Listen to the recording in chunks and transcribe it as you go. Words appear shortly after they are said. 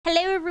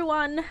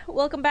everyone!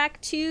 Welcome back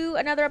to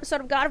another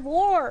episode of God of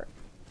War!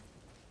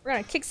 We're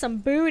gonna kick some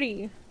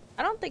booty.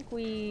 I don't think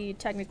we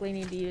technically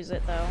need to use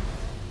it, though.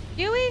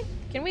 Do we?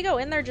 Can we go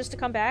in there just to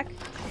come back?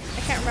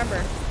 I can't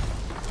remember.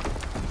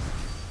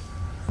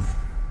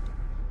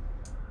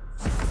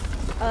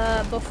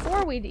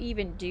 Before we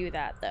even do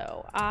that,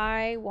 though,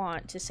 I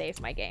want to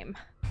save my game.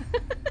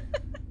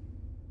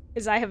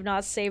 Because I have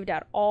not saved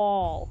at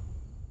all.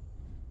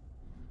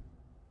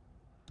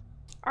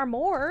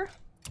 Armor?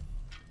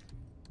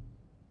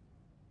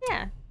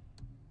 Yeah.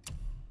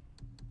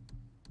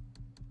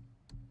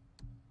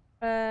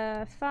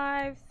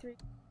 5, 3,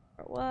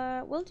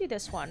 4, we'll do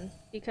this one,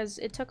 because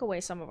it took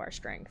away some of our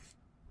strength.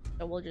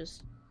 So we'll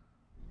just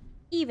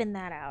even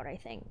that out, I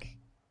think.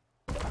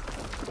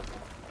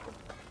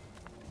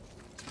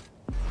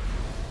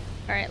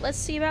 Alright, let's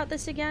see about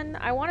this again.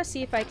 I want to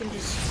see if I can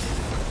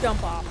just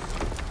jump off.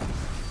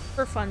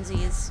 For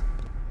funsies.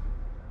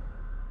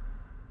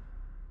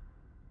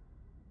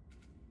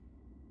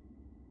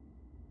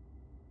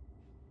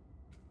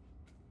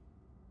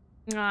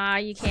 Nah,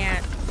 you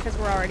can't, because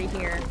we're already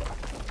here.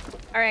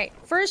 Alright,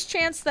 first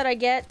chance that I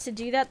get to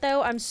do that,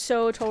 though, I'm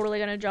so totally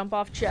gonna jump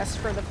off just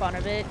for the fun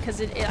of it,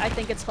 because I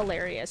think it's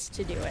hilarious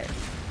to do it.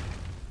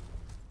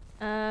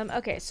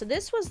 Okay, so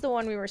this was the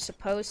one we were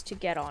supposed to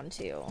get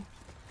onto.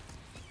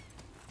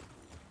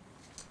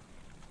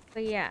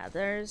 But yeah,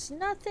 there's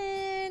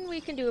nothing we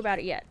can do about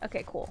it yet.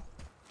 Okay, cool.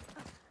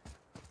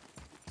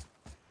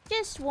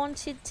 Just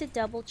wanted to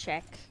double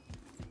check.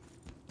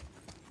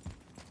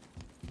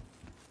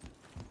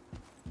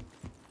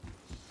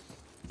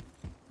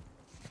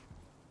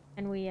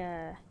 And we,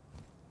 here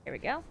we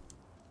go.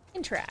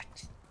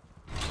 Interact.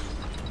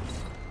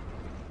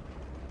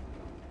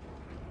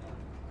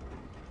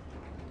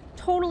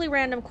 Totally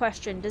random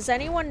question. Does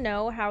anyone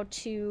know how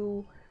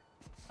to,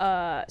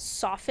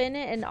 soften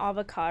an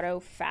avocado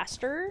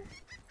faster?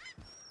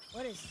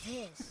 What is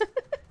this?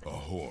 A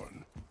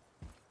horn.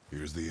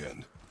 Here's the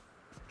end.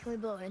 Can we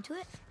blow into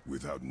it?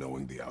 Without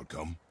knowing the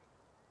outcome?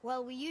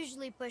 Well, we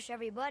usually push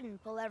every button,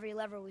 pull every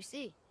lever we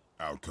see.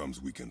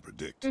 Outcomes we can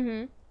predict.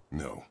 Mm-hmm.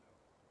 No.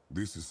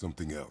 This is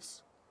something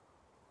else.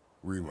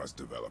 We must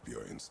develop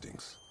your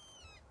instincts.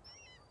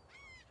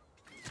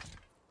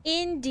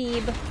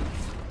 Indeed.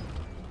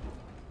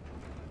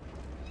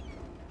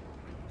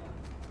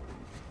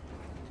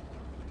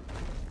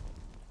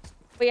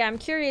 But yeah, I'm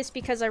curious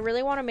because I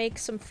really want to make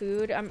some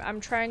food.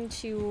 I'm trying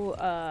to,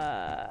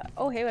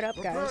 oh, hey, what up,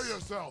 guys? Prepare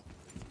yourself.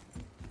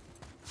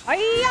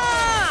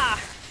 Hiya!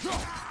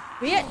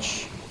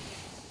 Bitch!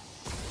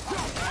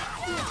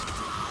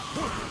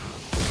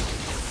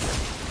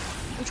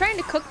 I'm trying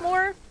to cook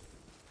more.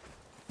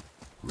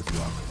 With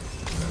luck,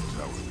 that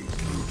tower leads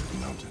through to the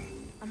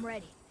mountain. I'm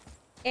ready.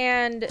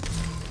 And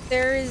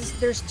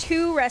there's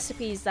 2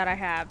 recipes that I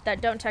have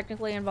that don't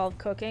technically involve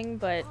cooking,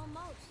 but Almost.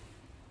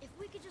 If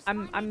we could just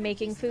I'm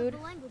making food. the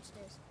language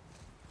this.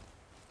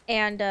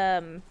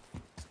 And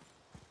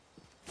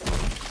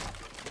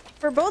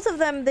for both of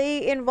them,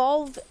 they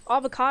involve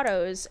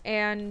avocados,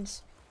 and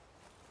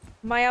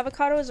my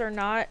avocados are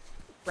not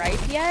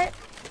ripe yet,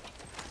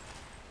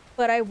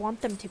 but I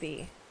want them to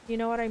be. You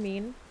know what I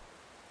mean?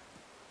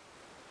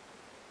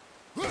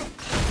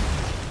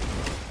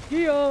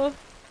 Yeah.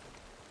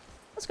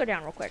 Let's go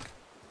down real quick.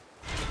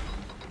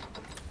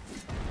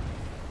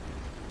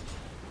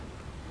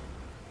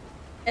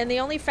 And the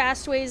only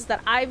fast ways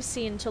that I've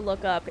seen to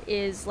look up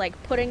is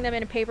like putting them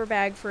in a paper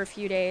bag for a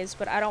few days,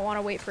 but I don't want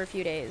to wait for a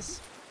few days.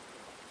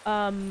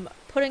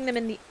 Putting them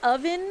in the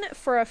oven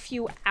for a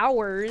few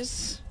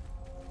hours.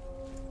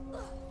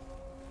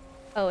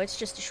 Oh, it's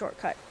just a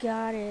shortcut.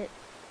 Got it.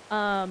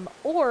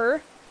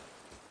 Or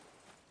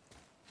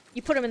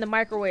you put them in the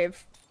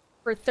microwave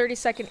for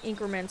 30-second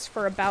increments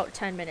for about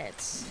 10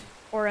 minutes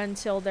or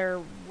until they're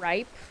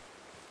ripe.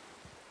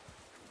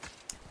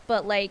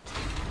 But like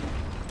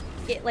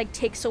it like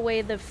takes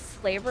away the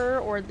flavor,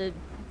 or the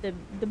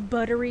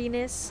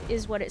butteriness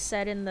is what it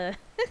said in the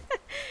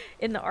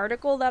in the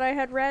article that I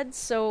had read.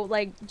 So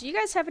like, do you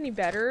guys have any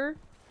better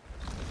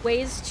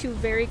ways to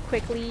very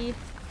quickly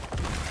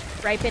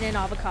ripen an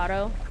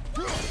avocado?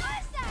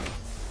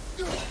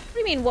 What do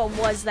you mean, what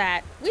was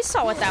that? We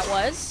saw what that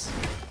was.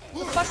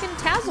 The fucking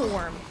tassel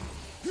worm.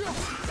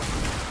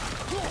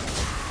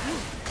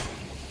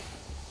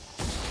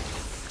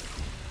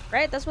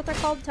 Right? That's what they're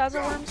called,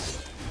 tassel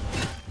worms?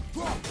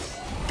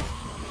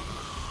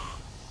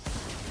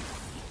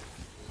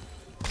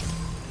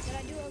 Did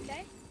I do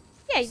okay?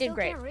 Yeah, you I did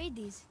great. Can't read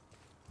these.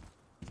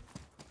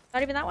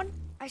 Not even that one?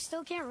 I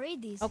still can't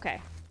read these.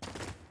 Okay.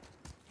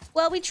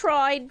 Well, we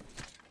tried.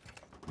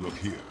 Look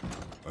here.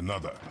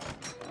 Another.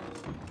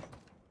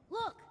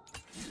 Look!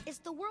 It's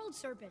the world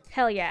serpent.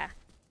 Hell yeah.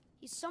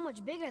 He's so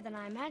much bigger than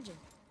I imagined.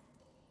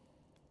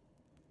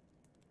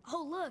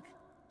 Oh, look!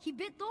 He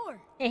bit Thor!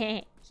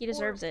 He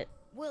deserves it.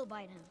 Will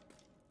bite him.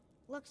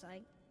 Looks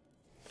like.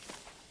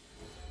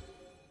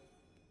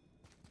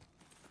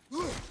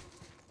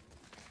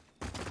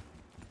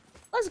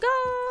 Let's go!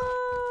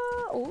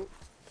 Oh.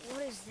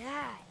 What is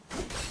that?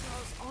 It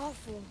smells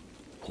awful.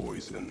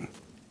 Poison.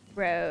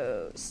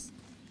 Gross.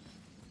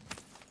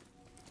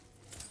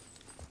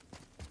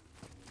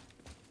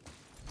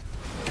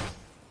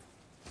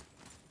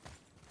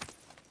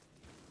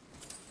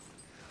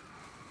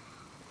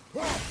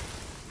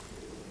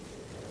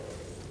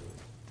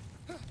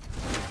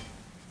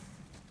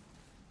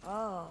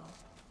 Oh.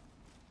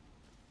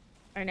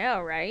 I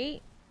know,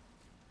 right?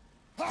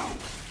 Woohoo!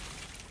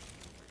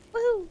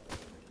 Look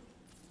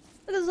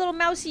at those little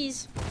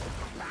mousies.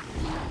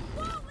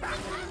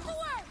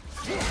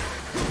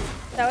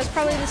 That was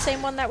probably the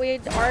same one that we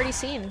had already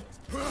seen.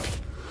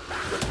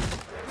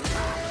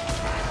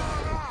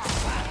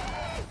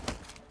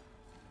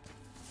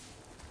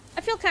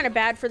 I feel kind of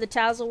bad for the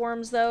tassel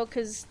worms though,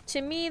 because to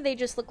me they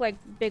just look like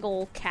big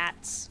old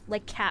cats,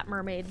 like cat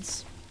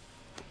mermaids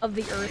of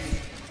the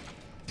earth.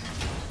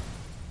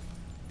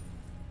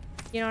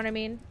 You know what I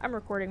mean? I'm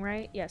recording,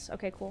 right? Yes.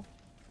 Okay, cool.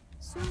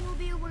 Soon we'll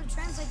be able to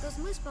translate those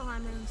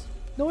Muspelheim runes.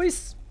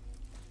 Nice.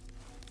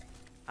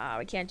 Ah,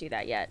 we can't do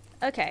that yet.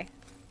 Okay.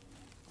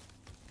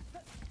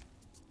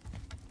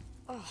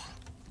 Oh,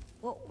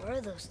 what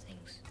were those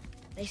things?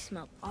 They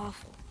smelled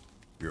awful.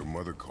 Your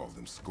mother called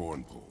them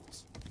scorn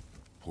poles.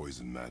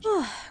 Poison magic.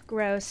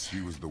 Gross.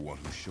 She was the one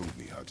who showed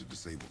me how to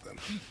disable them.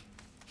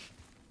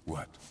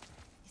 What?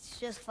 It's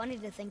just funny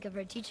to think of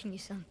her teaching you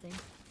something.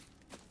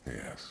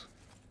 Yes.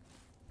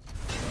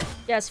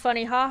 Yes,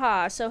 funny,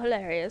 haha, so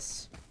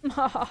hilarious.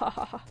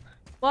 Are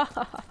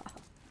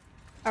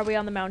we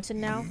on the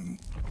mountain now?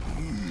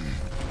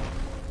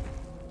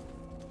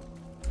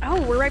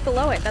 Oh, we're right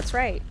below it, that's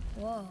right.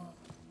 Whoa.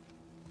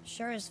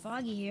 Sure is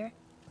foggy here.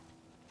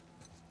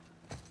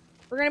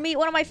 We're gonna meet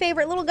one of my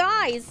favorite little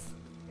guys.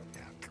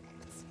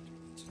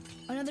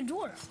 Another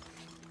dwarf.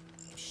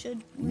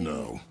 Should we...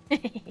 No.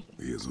 He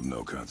is of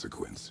no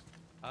consequence.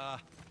 Hi.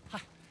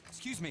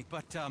 Excuse me,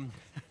 but,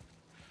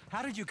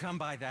 how did you come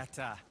by that,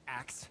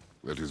 axe?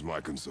 That is my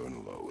concern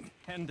alone.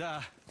 And,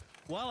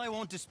 while I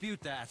won't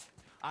dispute that,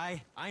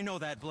 I know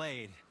that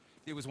blade.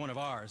 It was one of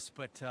ours,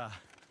 but,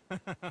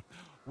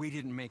 we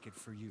didn't make it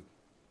for you.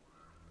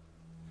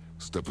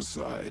 Step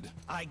aside.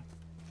 I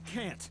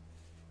can't.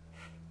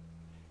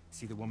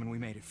 See, the woman we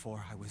made it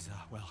for, I was,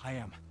 well, I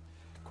am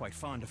quite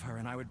fond of her,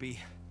 and I would be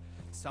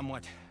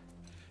somewhat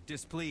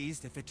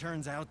displeased if it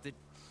turns out that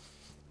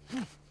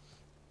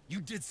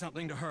you did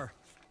something to her.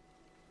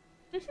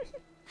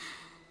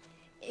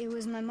 It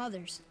was my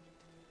mother's.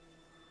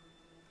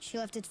 She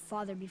left its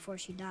father before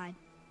she died.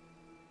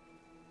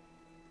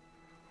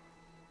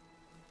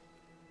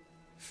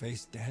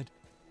 Face dead?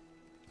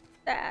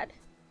 Sad.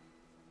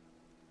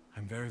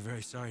 I'm very,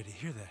 very sorry to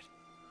hear that.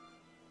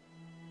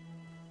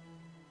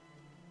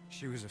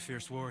 She was a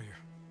fierce warrior.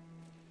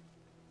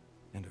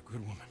 And a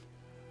good woman.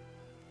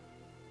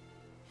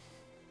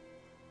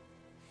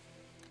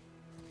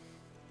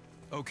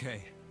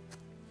 Okay.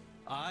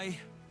 I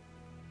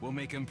will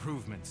make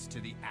improvements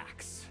to the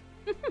axe.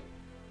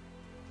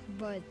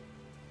 But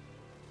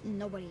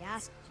nobody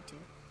asked you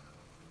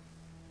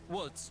to.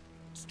 Well, it's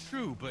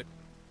true, but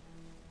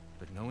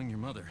knowing your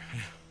mother,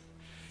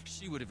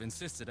 she would have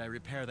insisted I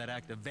repair that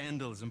act of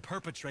vandalism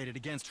perpetrated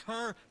against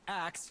her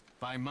axe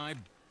by my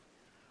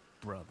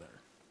brother.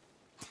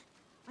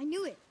 I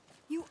knew it.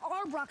 You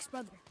are Brock's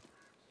brother.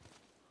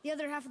 The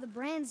other half of the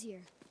brand's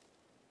here.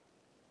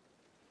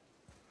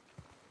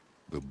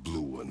 The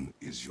blue one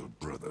is your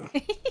brother.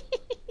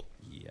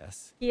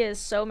 Yes. He is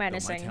so Though my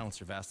menacing.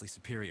 talents are vastly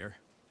superior.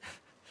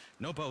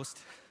 No boast.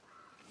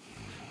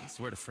 I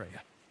swear to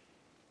Freya.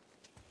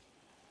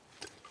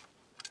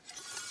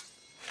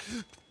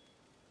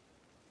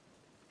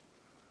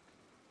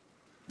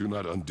 Do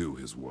not undo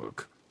his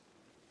work.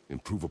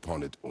 Improve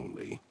upon it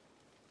only.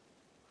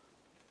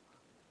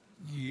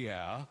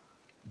 Yeah,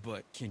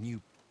 but can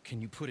you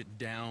put it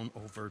down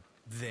over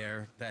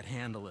there? That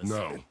handle is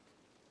No.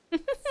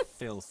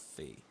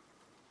 filthy.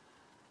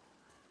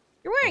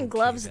 You're wearing Okay,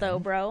 gloves though,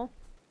 then. bro.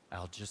 I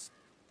will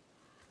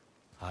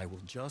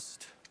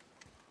just.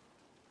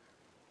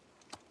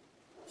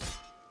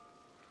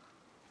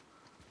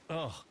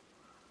 Oh.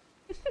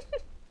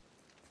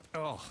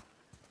 Oh.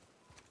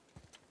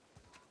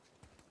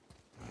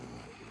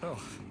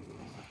 Oh.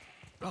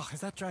 Oh,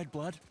 is that dried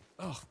blood?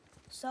 Oh.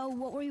 So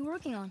what were you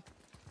working on?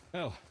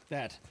 Oh,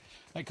 that.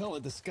 I call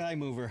it the Sky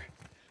Mover.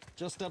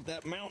 Just up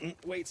that mountain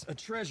waits a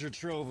treasure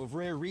trove of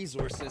rare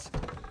resources.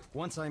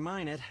 Once I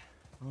mine it,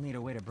 I'll need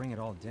a way to bring it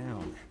all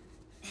down.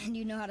 And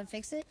you know how to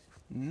fix it?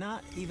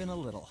 Not even a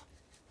little.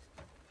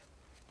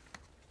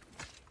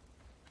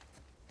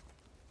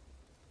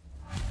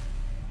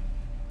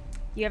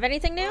 You have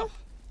anything new? Oh,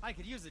 I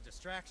could use a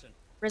distraction.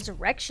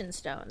 Resurrection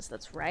stones,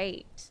 that's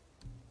right.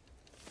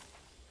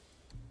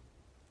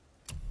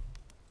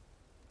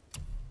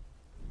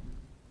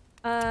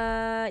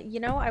 You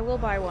know, I will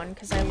buy one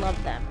because I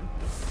love them.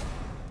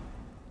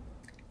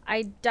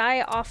 I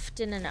die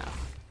often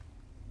enough.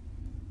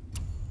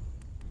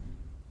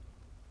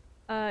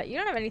 You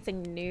don't have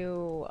anything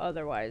new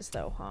otherwise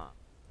though, huh?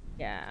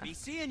 Yeah. Be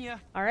seeing ya.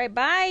 Alright,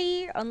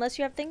 bye! Unless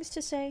you have things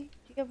to say.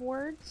 Do you have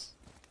words?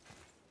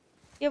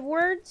 You have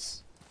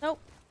words? Nope,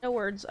 no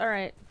words.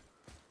 Alright.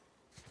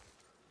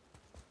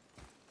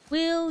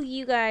 Will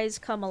you guys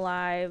come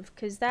alive?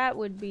 Because that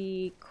would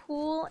be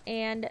cool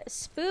and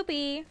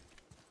spoopy.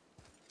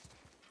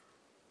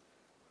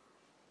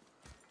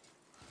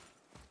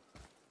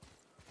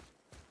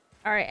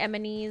 Alright,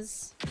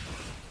 Emmonies.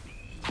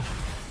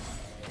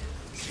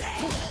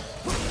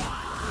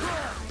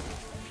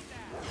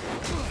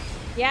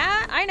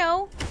 Yeah, I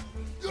know.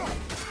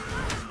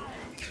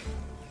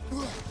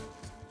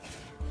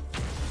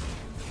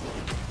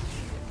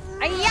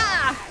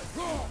 Ayah!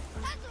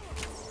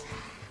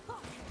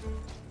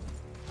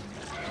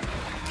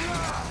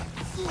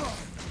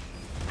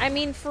 I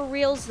mean, for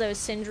reals though,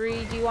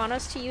 Sindri, do you want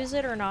us to use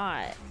it or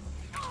not?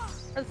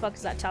 Where the fuck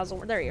is that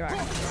Tazzle? There you are.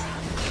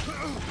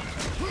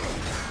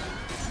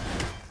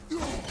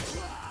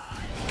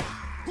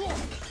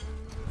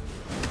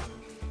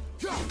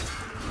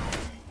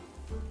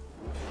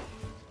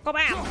 Go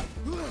back!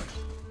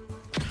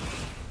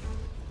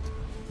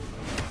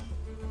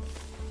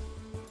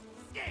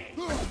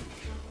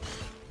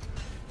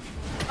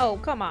 Oh,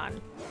 come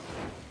on.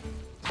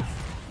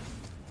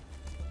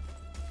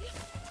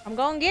 I'm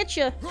gonna get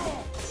you. I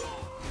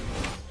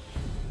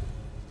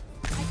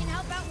can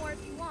help out more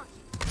if you want.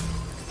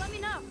 Just let me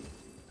know.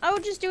 Oh,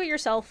 just do it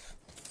yourself.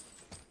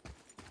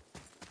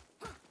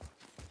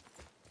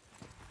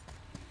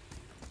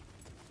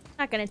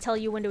 Not gonna tell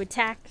you when to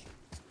attack.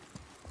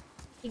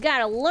 You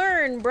gotta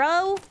learn,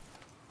 bro.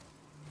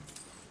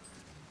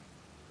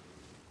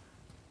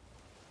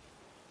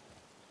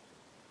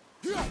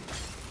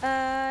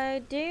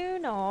 I do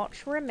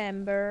not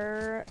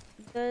remember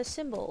the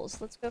symbols.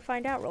 Let's go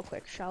find out real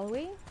quick, shall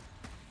we?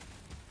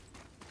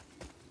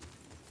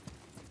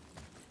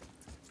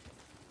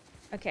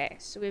 Okay,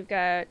 so we've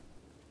got...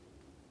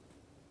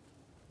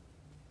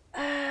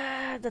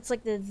 that's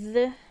like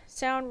the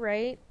sound,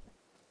 right?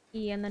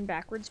 E and then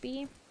backwards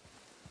B.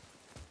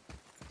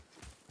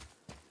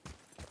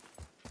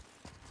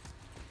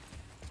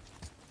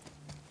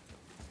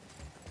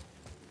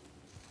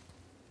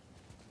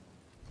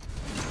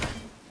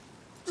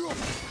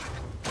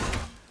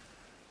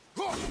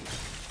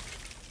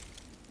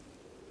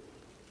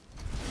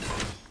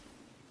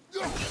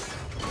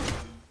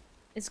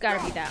 It's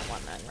gotta be that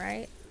one then,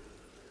 right?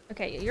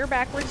 Okay, you're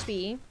backwards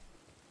B.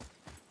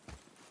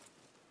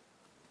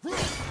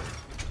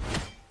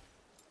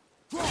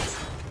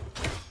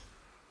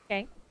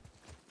 Okay.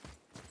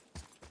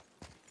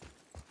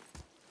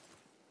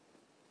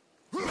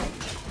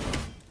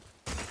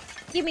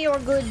 Give me your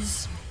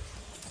goods.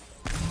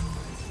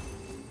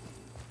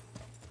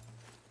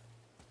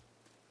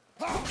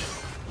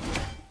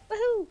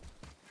 Woohoo!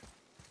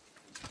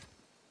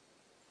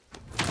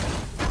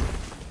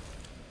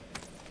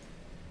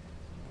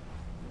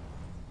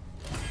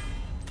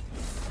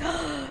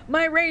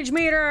 My rage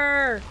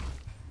meter!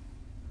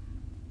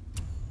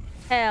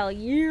 Hell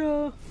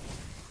yeah!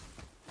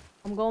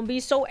 I'm gonna be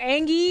so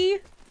angry.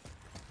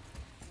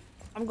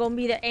 I'm gonna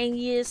be the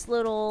angriest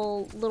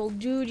little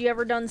dude you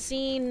ever done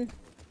seen.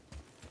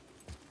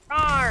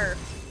 Rawr!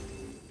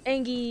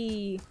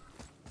 Angie.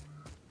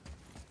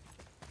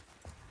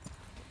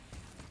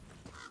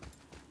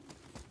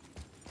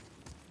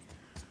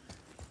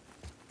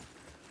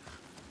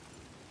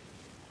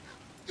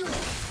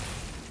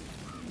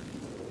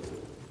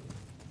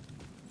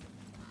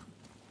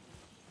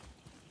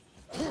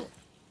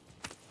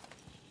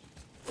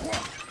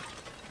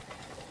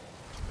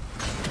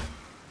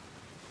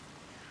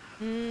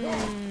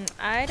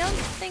 I don't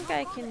think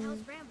I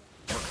can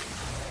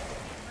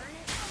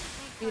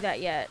do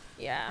that yet.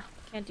 Yeah,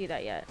 can't do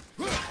that yet.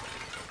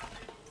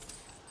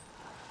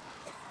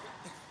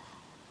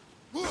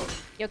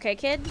 You okay,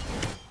 kid?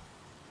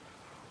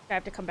 I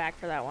have to come back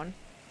for that one.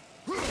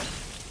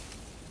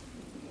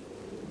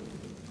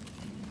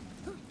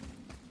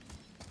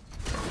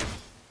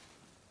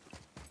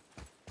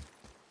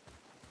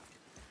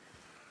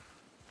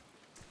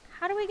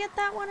 How do we get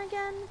that one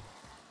again?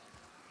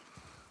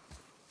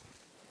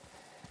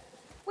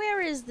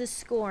 Where is the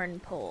scorn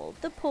pole?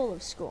 The pole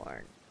of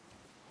scorn.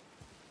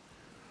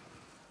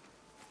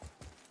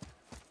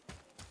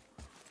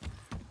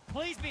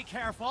 Please be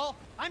careful.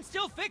 I'm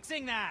still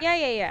fixing that.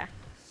 Yeah.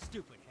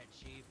 Stupid head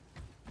chief.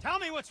 Tell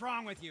me what's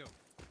wrong with you.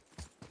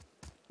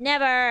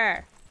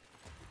 Never.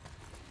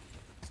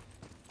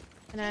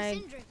 Can Hey, I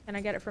Sindri, can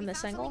I get it from we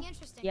this found angle? something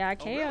interesting. Yeah, I Oh,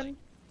 can. really?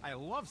 I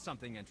love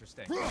something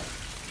interesting.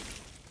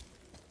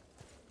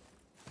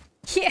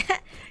 Yeah,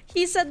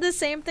 he said the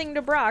same thing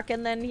to Brock,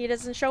 and then he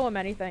doesn't show him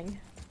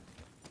anything.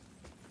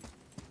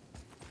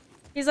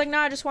 He's like, no,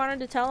 I just wanted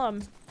to tell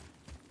him.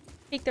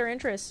 Pique their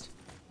interest.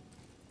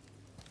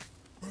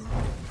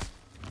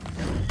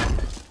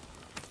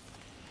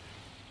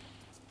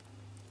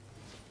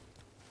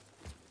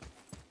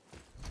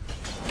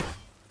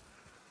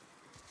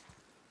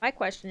 My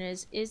question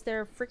is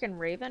there a freaking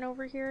raven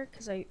over here?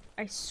 Because I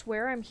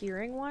swear I'm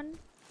hearing one.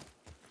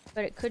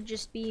 But it could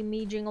just be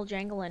me jingle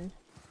jangling.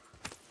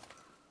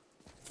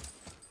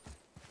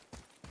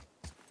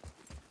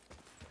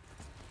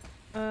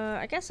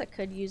 I guess I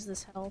could use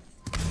this health.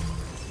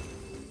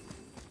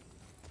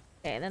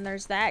 Okay, then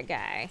there's that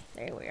guy.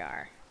 There we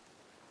are.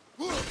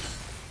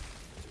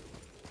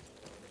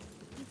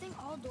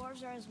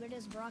 dwarves are as weird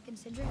as Brock and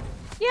Cindric?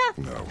 Yeah,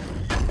 No,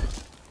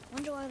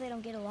 Wonder why they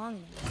don't get along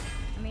anymore.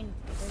 I mean,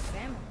 they're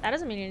family. that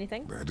doesn't mean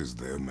anything. that is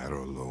their matter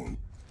alone.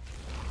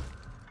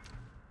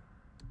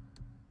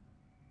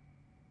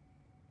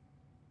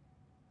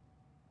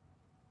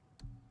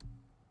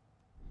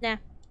 Nah.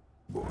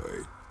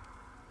 Boy,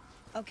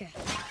 Okay.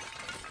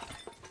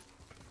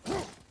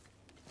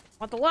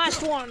 Want the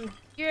last one?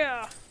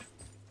 Yeah.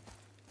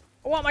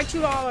 I want my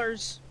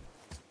 $2.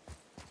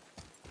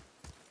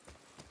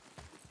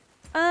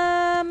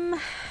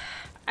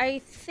 I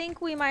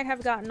think we might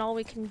have gotten all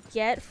we can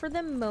get for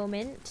the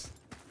moment.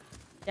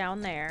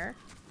 Down there.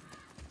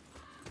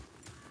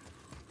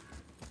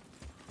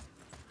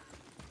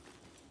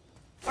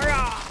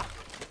 Hurrah!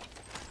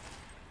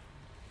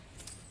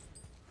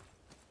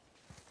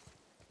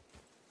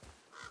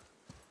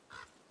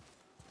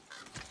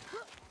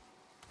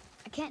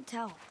 I can't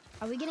tell.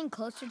 Are we getting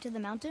closer to the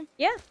mountain?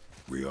 Yeah.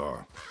 we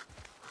are.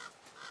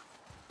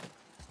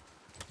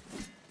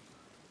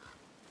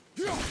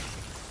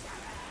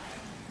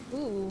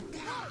 Ooh.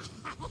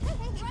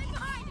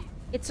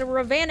 It's a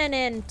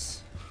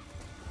revenant.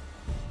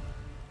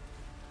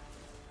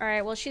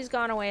 Alright, well she's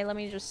gone away. Let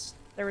me just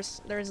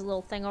there's a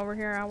little thing over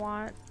here I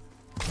want.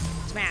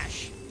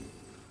 Smash.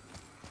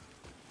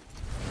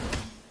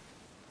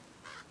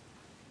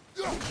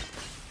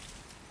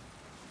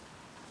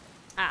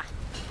 Ah.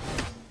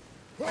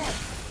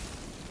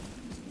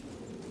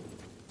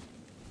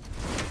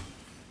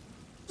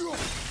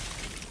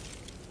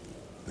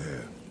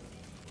 There.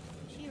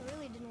 She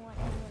really didn't want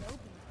anyone open.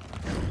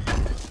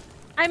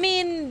 I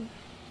mean,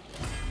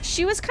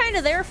 she was kind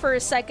of there for a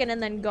second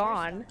and then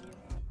gone.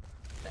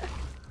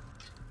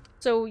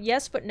 So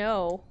yes, but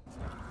no.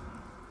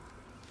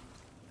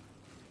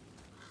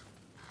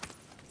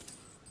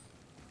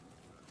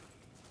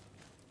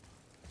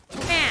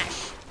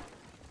 Smash.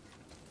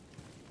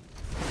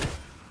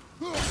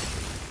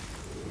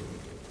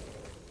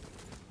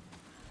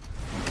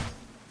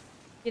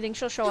 You think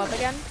she'll show up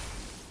again?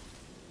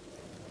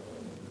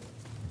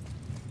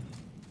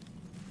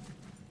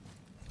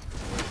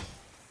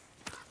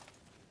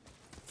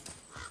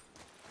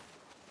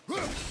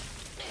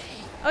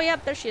 Oh,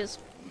 yep, there she is.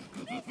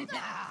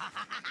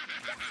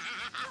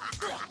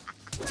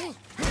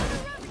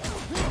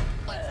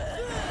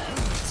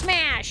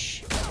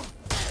 Smash!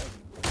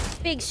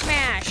 Big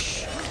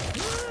smash!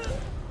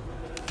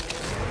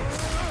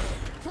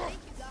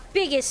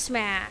 Biggest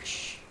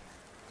smash!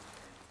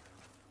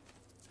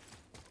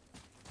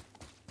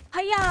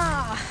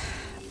 Hiya!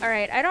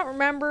 Alright, I don't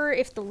remember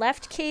if the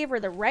left cave or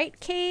the right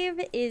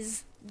cave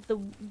is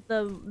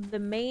the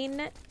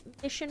main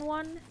mission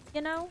one,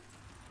 you know?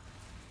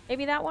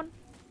 Maybe that one?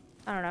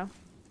 I don't know.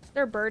 Is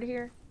there a bird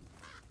here?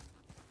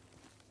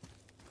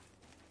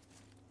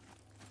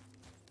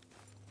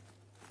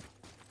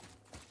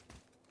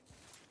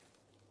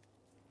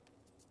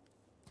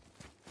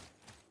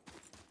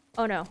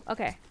 Oh no,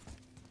 okay.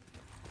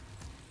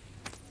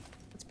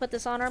 Let's put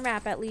this on our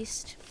map at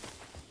least.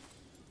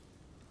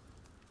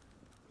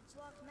 It's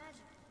locked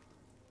magic.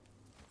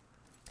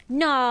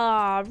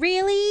 Nah,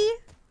 really?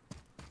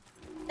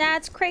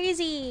 That's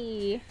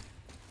crazy.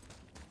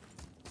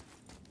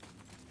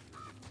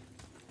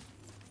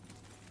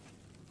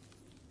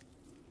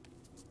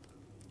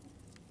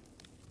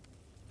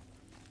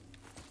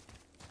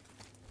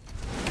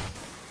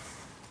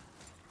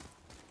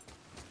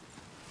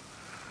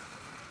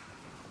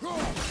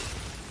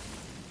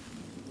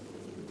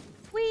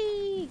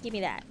 Whee! Give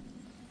me that.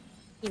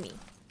 Gimme.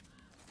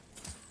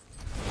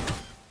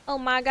 Oh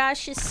my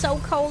gosh, it's so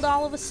cold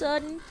all of a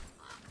sudden.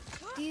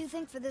 Do you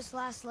think for this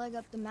last leg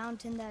up the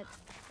mountain that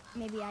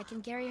maybe I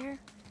can carry her?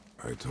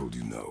 I told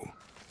you no.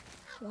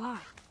 Why?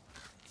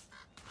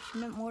 She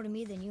meant more to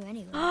me than you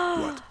anyway.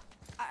 What?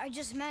 I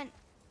just meant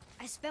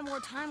I spent more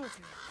time with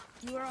her.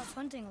 You were off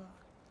hunting a lot.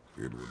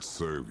 It would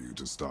serve you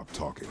to stop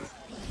talking.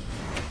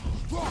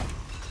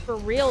 For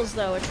reals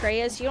though,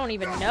 Atreus, you don't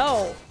even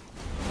know.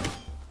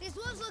 These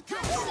wolves look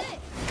kind of sick.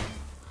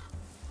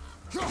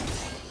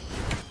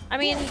 I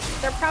mean,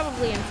 they're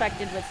probably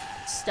infected with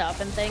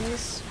stuff and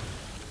things.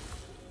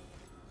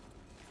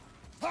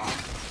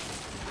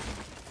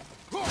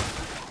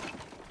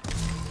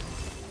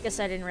 Guess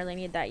I didn't really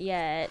need that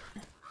yet.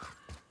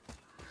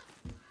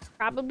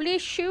 Probably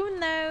soon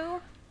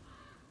though.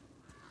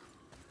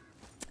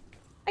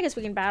 I guess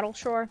we can battle,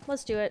 sure.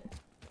 Let's do it.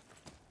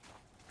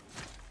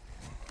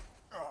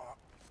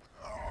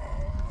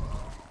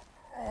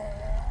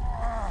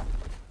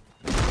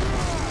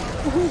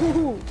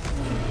 Ooh.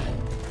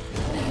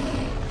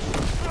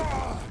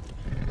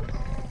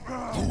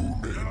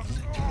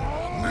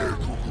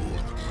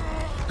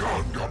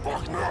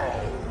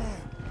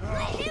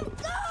 Let him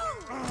go!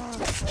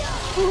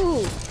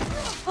 Ooh.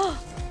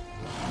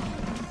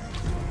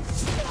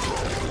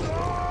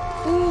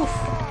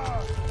 Oof.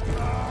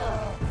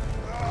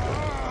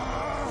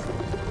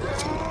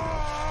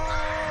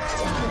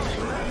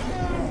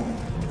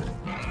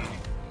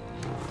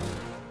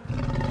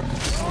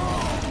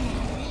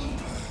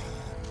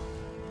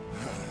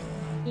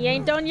 He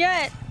ain't done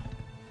yet.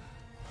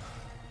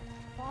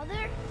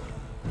 Father?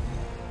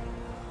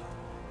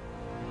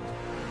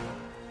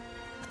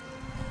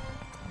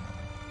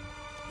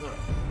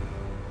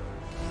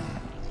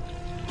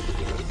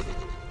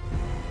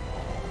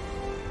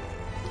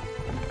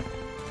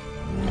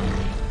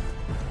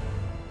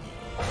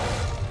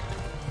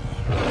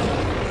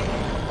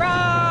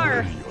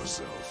 Roar! Ready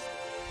yourself.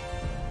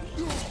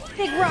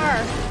 Big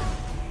roar!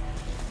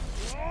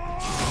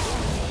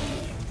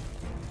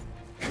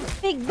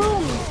 Big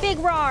boom! Big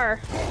roar!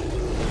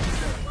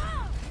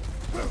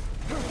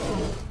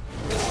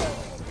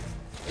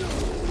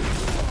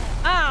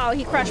 Oh,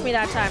 he crushed me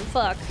that time.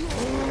 Fuck.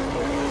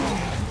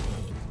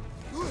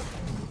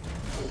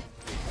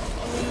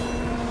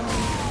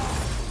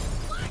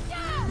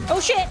 Oh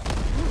shit!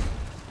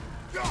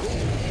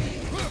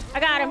 I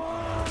got him.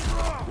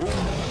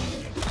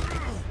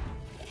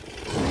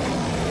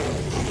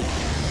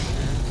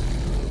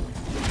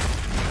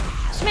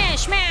 Smash,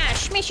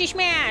 smash, smishy,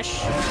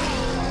 smash.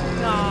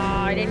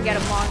 Aw, I didn't get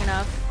him long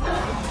enough.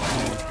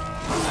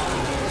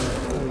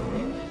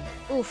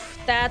 Oof,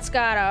 that's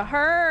gotta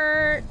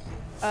hurt.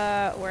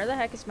 Where the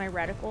heck is my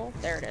reticle?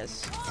 There it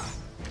is.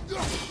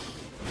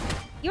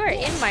 You are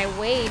in my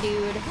way,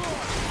 dude.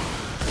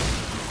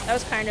 That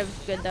was kind of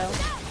good, though.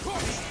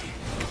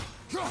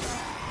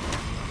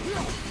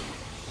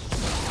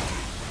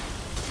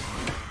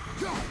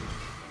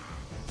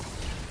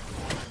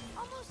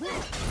 Almost there.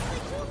 Only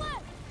 2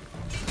 left.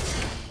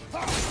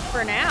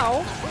 For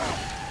now.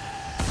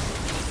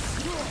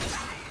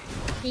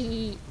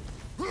 He.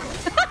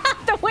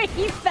 The way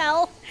he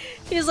fell.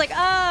 He was like,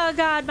 oh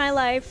god, my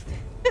life.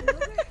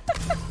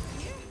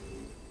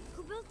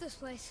 Who built this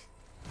place?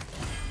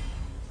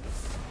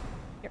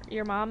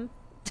 Your mom?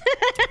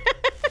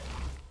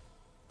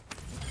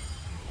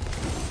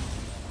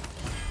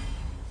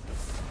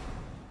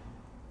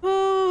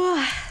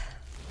 Ooh.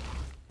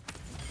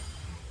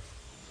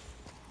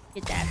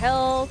 Get that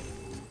health.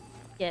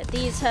 Get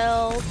these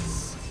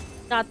healths.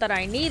 Not that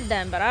I need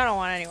them, but I don't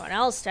want anyone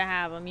else to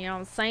have them, you know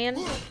what I'm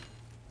saying?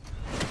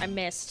 I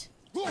missed.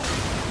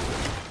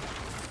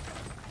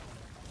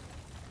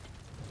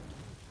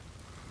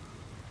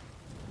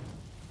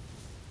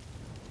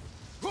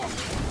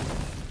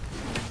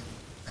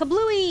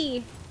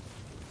 Kablooey!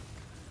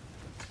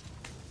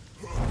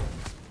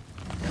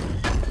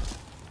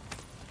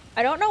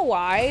 I don't know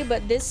why,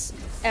 but this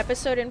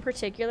episode in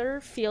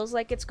particular feels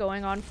like it's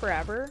going on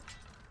forever.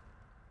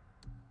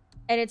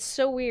 And it's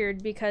so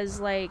weird because,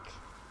 like,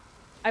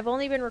 I've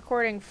only been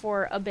recording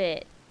for a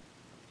bit.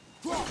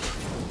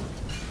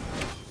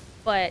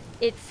 But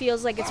it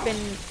feels like it's been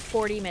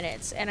 40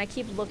 minutes, and I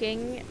keep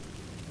looking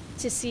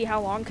to see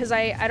how long, because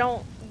I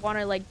don't want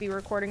to, like, be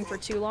recording for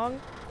too long.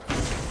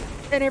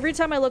 And every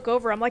time I look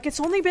over, I'm like, it's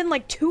only been,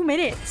 like, 2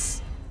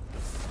 minutes.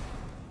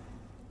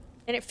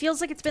 And it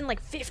feels like it's been,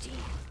 like, 50.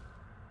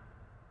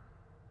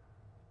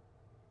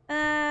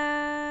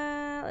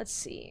 Let's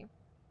see.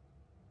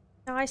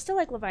 No, I still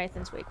like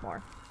Leviathan's Wake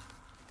more.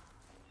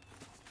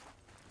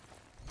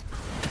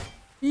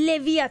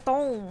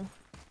 Leviathan!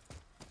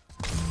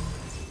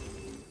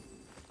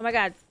 Oh my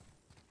god.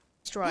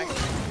 Destroy.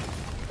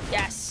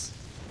 Yes.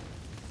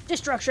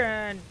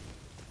 Destruction!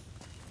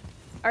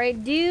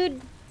 Alright, dude.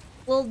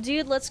 Little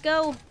dude, let's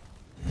go.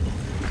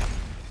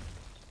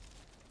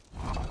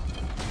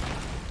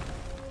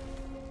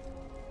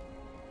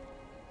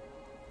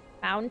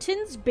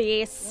 Mountains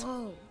base.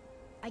 Whoa.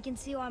 I can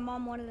see why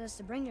Mom wanted us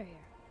to bring her here.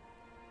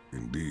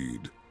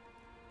 Indeed.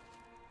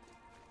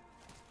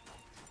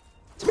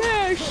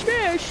 Smash,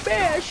 smash,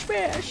 smash,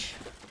 smash.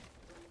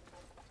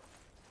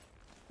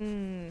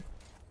 Hmm.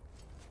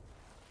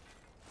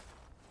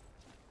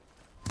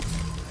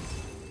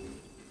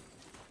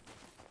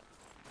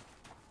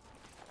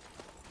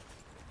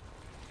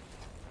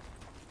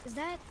 Is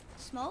that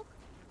smoke?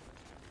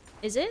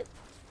 Is it?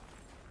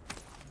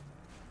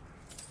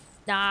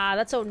 Nah,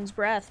 that's Odin's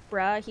breath,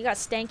 bruh. He got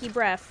stanky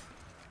breath.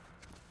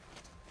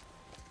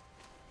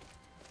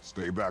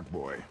 Stay back,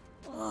 boy.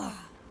 Ugh.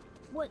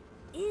 What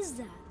is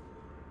that?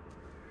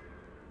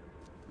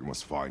 We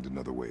must find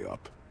another way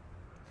up.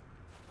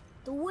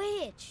 The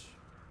witch.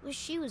 Wish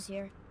she was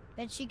here.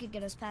 Bet she could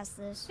get us past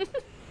this.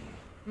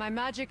 My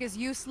magic is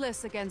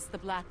useless against the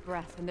Black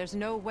Breath, and there's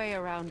no way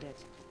around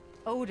it.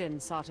 Odin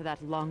saw to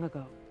that long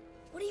ago.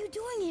 What are you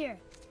doing here?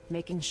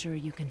 Making sure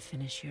you can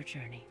finish your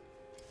journey.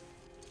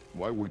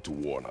 Why wait to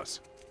warn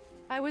us?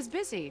 I was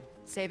busy,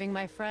 saving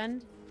my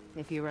friend,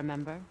 if you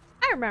remember.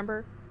 I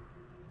remember.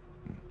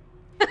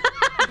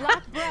 The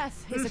Black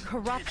Breath is a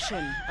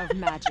corruption of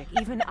magic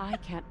even I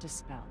can't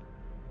dispel.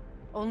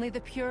 Only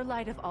the pure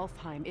light of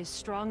Alfheim is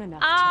strong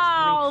enough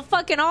Oh, to break.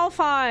 fucking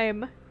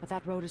Alfheim. But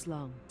that road is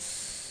long.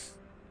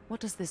 What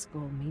does this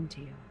goal mean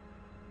to you?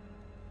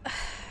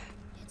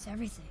 It's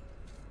everything.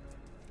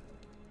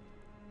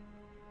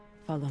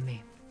 Follow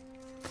me.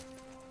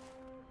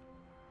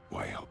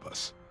 Why help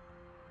us?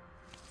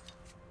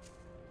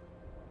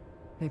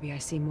 Maybe I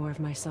see more of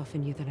myself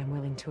in you than I'm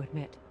willing to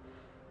admit.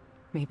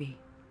 Maybe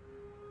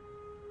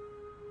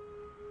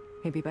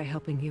by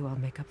helping you, I'll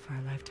make up for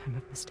a lifetime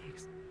of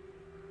mistakes.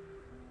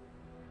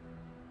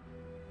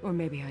 Or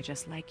maybe I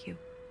just like you.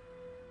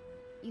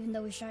 Even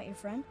though we shot your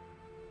friend?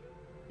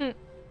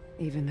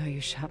 Even though you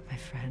shot my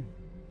friend,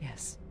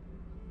 yes.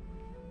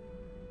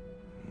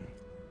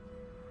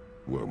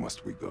 Where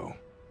must we go?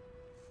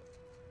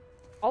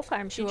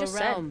 Alfheim, she To a just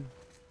said. realm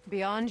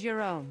beyond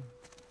your own.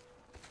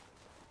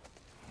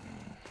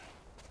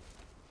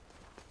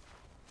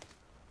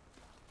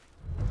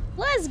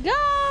 Let's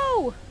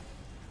go!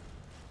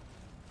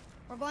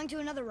 We're going to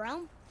another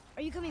realm?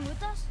 Are you coming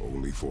with us?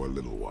 Only for a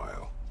little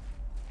while.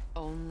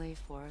 Only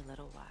for a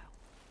little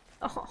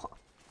while. Oh.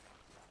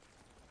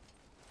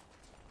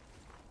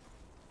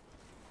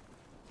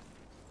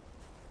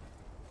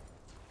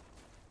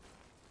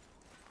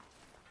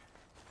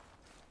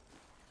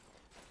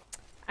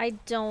 I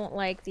don't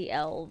like the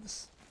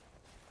elves.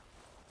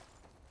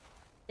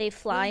 They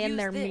fly We'll and use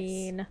they're this.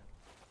 mean.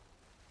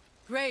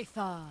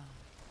 Graythaw.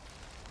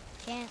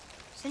 Can't.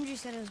 Sindri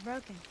said it was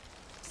broken.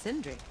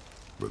 Sindri.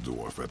 The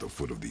dwarf at the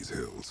foot of these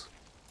hills.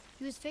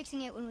 He was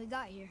fixing it when we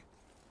got here.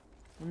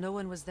 Well, no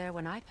one was there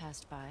when I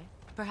passed by.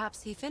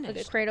 Perhaps he finished.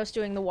 Look at Kratos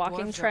doing the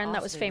walking Dwarves are trend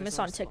that was awfully famous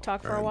on resourceful.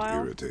 TikTok for a And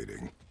while.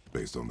 irritating,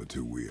 based on the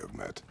two we have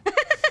met.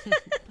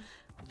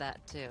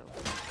 That too.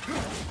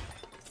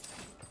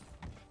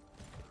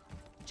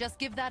 Just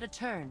give that a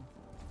turn.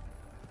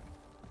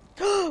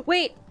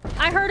 Wait,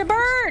 I heard a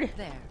bird!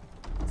 There.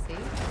 See?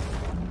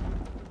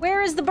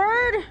 Where is the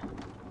bird?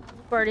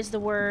 Bird is the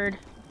word.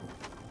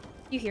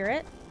 You hear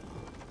it?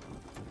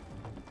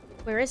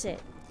 Where is it?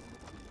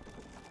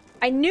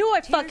 I knew I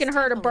fucking Tyr's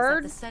heard a temple is at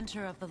bird. the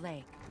center of the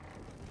lake.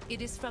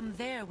 It is from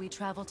there we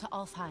travel to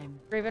Alfheim.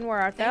 Raven, where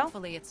art thou?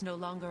 Thankfully, it's no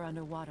longer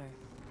underwater.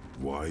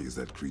 Why is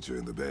that creature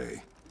in the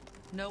bay?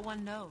 No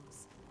one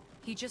knows.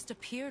 He just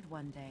appeared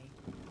one day.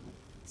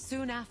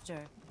 Soon after,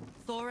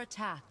 Thor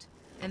attacked,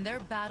 and their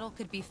battle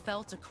could be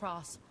felt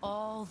across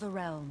all the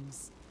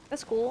realms.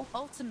 That's cool.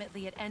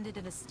 Ultimately, it ended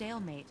in a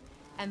stalemate,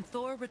 and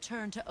Thor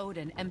returned to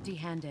Odin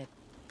empty-handed.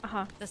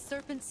 Uh-huh. The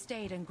serpent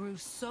stayed and grew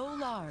so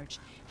large,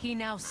 he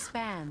now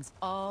spans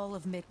all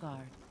of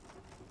Midgard.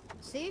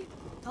 See?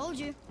 Told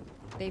you.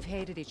 They've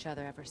hated each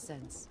other ever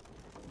since.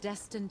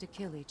 Destined to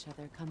kill each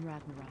other come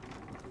Ragnarok.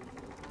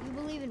 You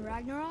believe in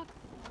Ragnarok?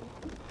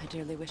 I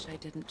dearly wish I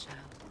didn't, child.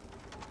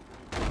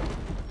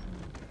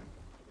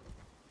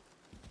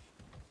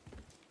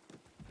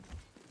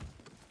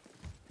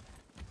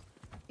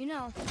 You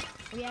know,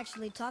 we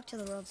actually talked to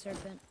the world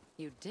serpent.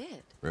 You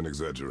did? An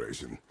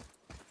exaggeration.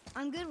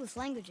 I'm good with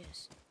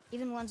languages,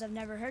 even ones I've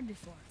never heard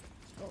before.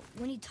 But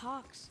when he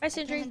talks, Hi, I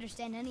Sindri. can't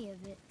understand any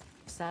of it.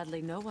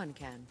 Sadly, no one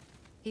can.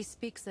 He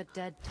speaks a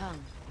dead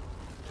tongue.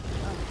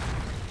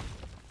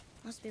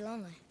 Must be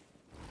lonely.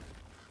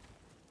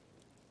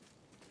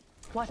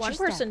 Watch One your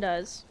step. person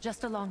does.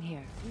 Just along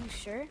here. You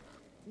sure?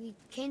 We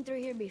came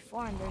through here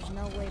before and there's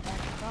no way back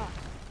across.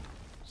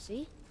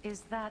 See?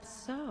 Is that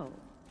so?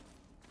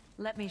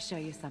 Let me show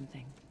you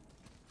something.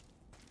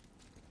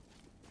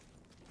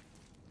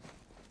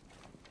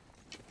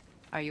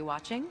 Are you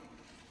watching?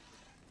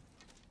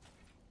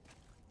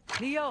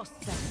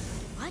 Liosa.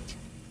 What?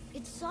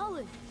 It's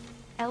solid.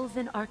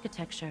 Elven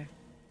architecture.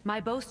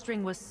 My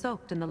bowstring was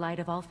soaked in the light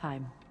of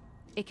Alfheim.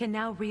 It can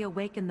now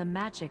reawaken the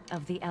magic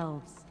of the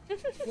elves.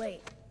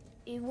 Wait,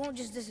 it won't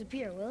just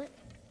disappear, will it?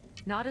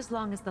 Not as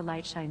long as the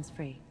light shines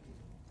free.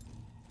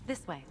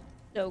 This way.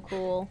 So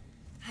cool.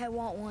 I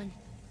want one.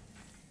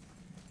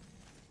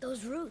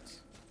 Those roots.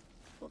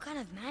 What kind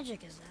of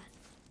magic is that?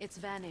 It's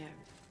Vanir.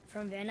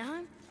 From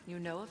Vanaheim? You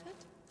know of it?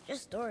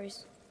 Just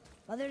stories.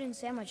 Mother didn't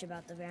say much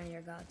about the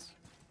Vanir gods.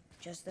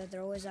 Just that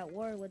they're always at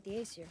war with the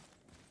Aesir.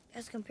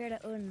 As compared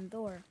to Odin and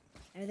Thor,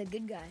 they're the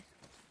good guys.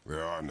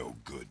 There are no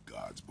good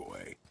gods,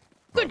 boy.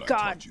 Good Thought I God.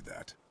 taught you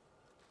that.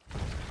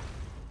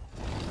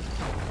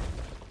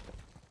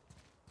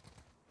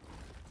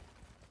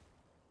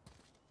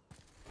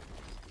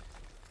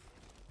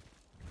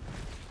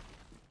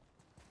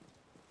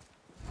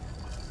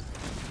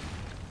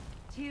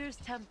 Tyr's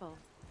temple.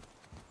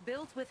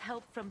 Built with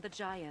help from the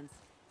giants,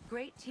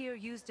 Great Tyr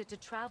used it to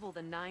travel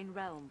the 9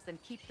 realms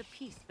and keep the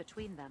peace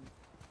between them.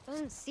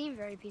 Doesn't seem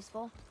very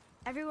peaceful.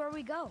 Everywhere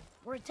we go,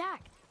 we're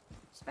attacked.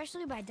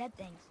 Especially by dead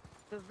things.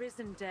 The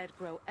risen dead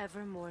grow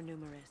ever more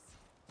numerous.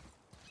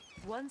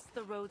 Once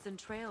the roads and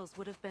trails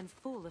would have been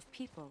full of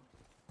people.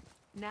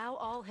 Now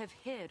all have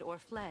hid or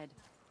fled,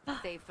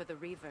 save for the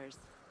Reavers.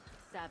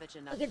 Savage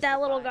enough Look at to that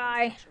little survive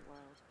guy. in such a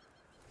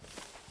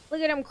world.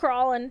 Look at him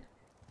crawling.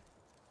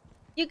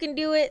 You can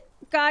do it.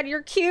 God,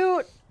 you're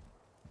cute.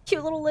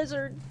 Cute little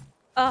lizard.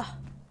 Ugh.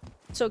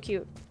 So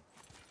cute.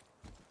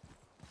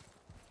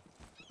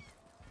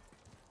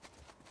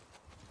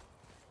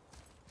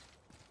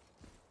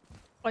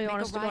 Oh, you Make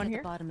want a us to right go in at here?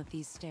 the bottom of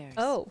these stairs.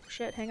 Oh,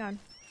 shit. Hang on.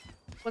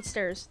 What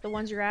stairs? The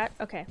ones you're at?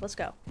 Okay, let's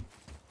go.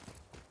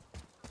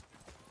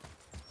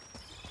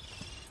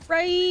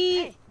 Right.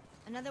 Hey,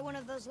 another one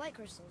of those light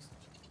crystals.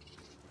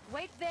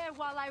 Wait there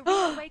while I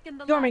reawaken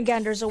the light.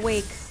 Jormungandr's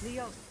awake.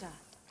 Leosta.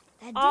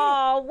 That did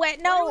Oh, wait,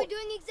 What no. are we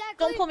doing exactly?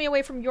 Don't pull me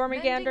away from Mending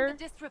Jormungandr.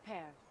 the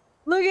disrepair.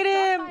 Look at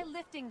Start by him.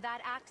 lifting that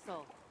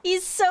axle.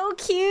 He's so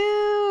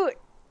cute.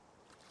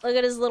 Look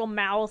at his little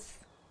mouth.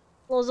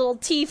 Those little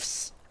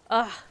teeths.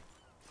 Ugh.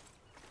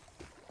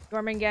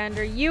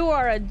 Jormungandr, you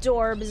are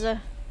adorbs.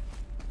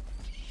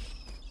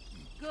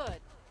 Good.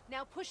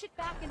 Now push it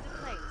back into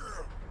place.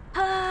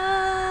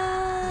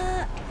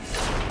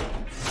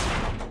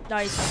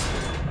 Nice.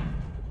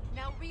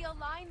 Now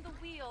realign the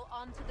wheel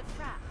onto the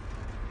track.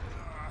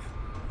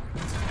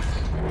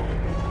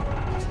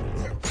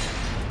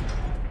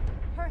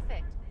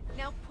 Perfect.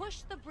 Now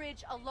push the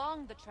bridge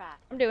along the track.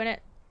 I'm doing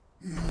it.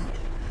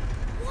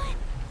 What?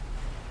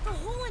 The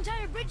whole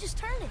entire bridge is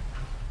turning.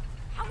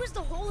 How is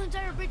the whole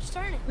entire bridge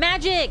turning?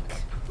 Magic!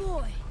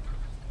 Boy,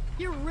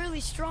 you're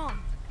really strong.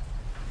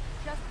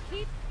 Just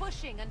keep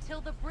pushing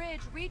until the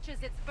bridge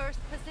reaches its first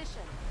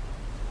position.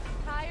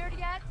 Tired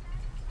yet?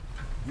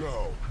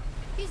 No.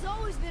 He's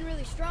always been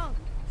really strong.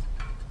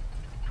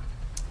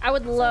 I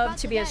would love about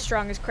to the be as dead?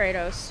 strong as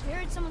Kratos. We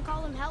heard someone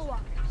call them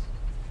Hellwalkers.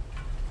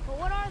 But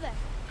what are they?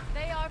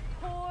 They are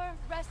poor,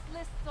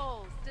 restless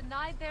souls,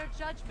 denied their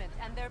judgment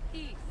and their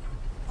peace.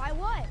 Why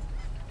what?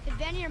 Could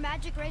Vanir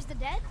magic raise the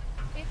dead?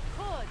 It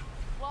could,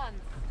 once.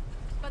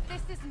 But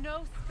this is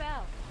no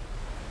spell.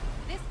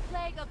 This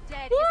plague of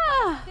dead is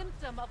Yeah. a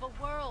symptom of a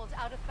world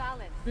out of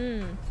balance.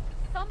 Hmm.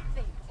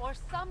 Something or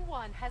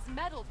someone has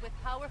meddled with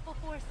powerful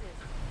forces.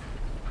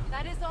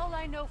 That is all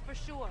I know for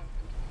sure.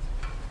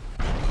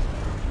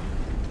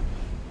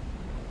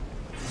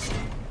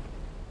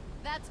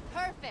 That's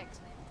perfect.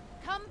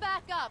 Come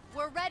back up.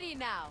 We're ready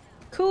now.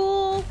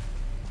 Cool.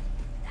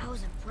 That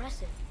was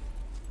impressive.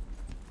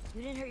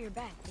 You didn't hurt your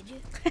back, did you?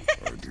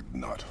 I did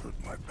not hurt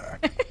my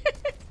back.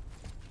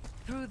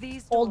 Through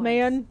these Old doors.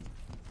 man.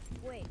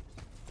 Wait,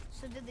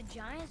 so did the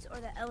Giants or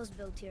the Elves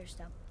build Tyr's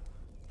temple?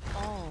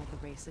 All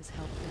the races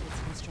helped in its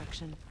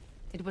construction.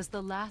 It was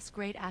the last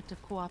great act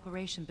of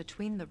cooperation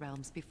between the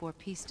realms before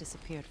peace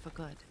disappeared for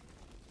good.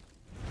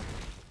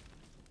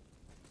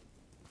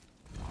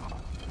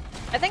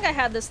 I think I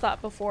had this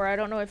thought before. I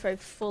don't know if I've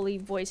fully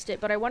voiced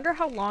it, but I wonder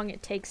how long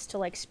it takes to,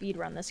 like,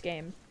 speedrun this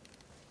game.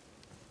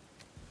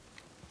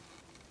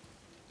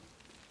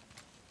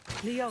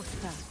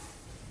 Leosta.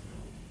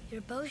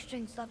 Your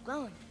bowstring stopped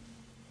glowing.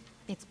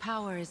 Its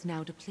power is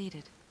now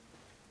depleted.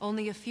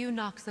 Only a few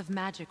knocks of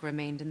magic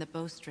remained in the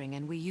bowstring,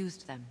 and we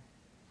used them.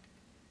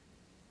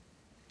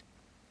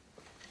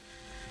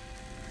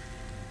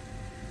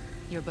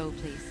 Your bow,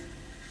 please.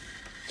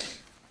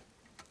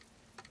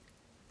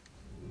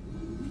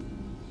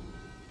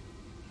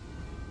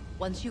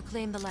 Once you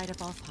claim the light of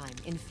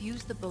Alfheim,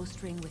 infuse the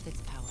bowstring with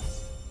its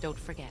powers. Don't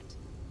forget.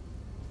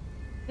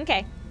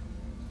 Okay.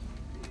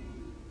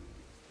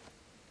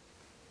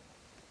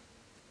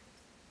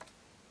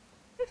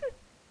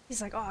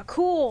 He's like, oh,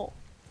 cool.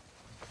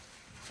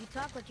 You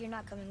talk like you're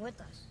not coming with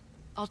us.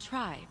 I'll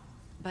try,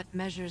 but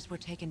measures were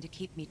taken to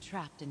keep me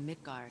trapped in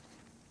Midgard.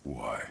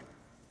 Why?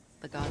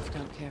 The gods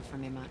don't care for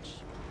me much.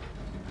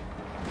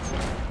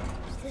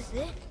 Is this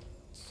it?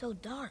 It's so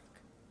dark.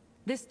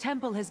 This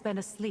temple has been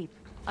asleep,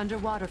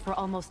 underwater for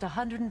almost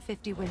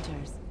 150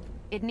 winters.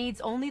 It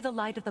needs only the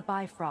light of the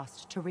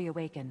Bifrost to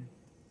reawaken.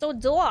 So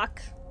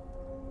dark.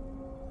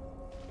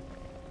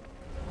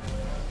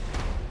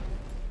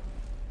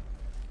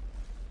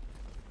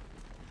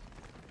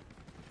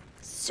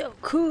 So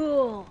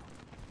cool.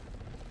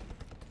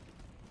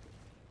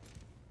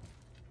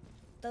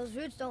 Those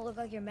roots don't look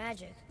like your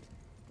magic.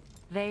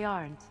 They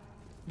aren't.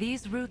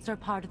 These roots are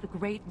part of the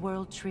Great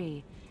World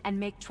Tree, and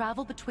make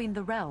travel between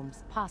the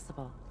realms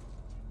possible.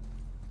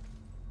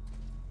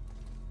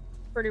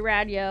 Pretty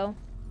rad, yo.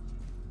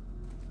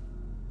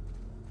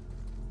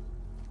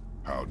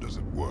 How does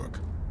it work?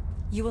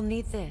 You will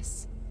need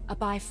this, a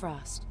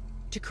Bifrost,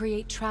 to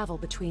create travel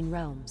between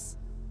realms.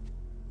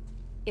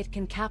 It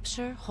can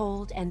capture,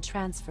 hold, and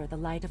transfer the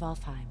light of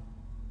Alfheim.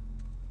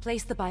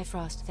 Place the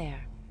Bifrost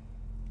there.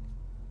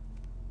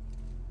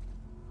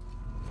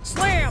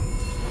 Slam!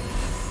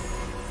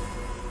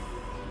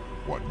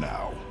 What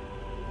now?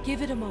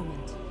 Give it a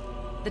moment.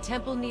 The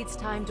temple needs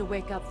time to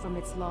wake up from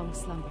its long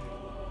slumber.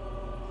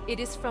 It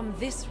is from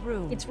this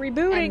room, It's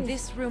rebooting. and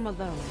this room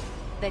alone,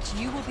 that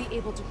you will be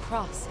able to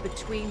cross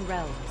between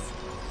realms.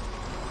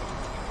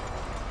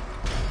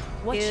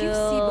 What you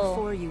see Ew.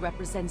 before you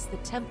represents the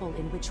temple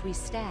in which we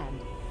stand,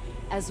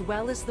 as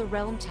well as the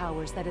realm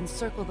towers that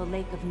encircle the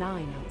Lake of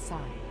Nine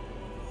outside.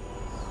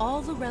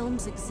 All the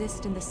realms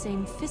exist in the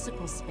same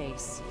physical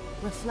space,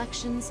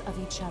 reflections of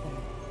each other.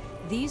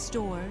 These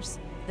doors,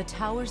 the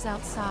towers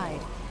outside,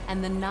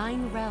 and the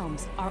 9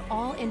 realms are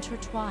all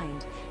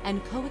intertwined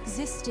and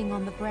coexisting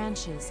on the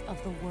branches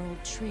of the World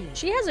Tree.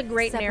 She has a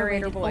great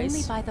narrator separated voice.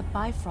 only by the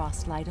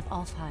Bifrost light of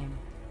Alfheim.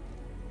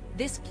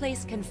 This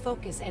place can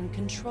focus and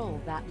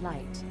control that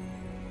light.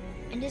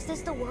 And is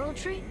this the World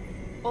Tree?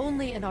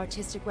 Only an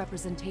artistic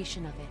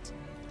representation of it.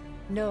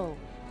 No,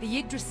 the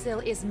Yggdrasil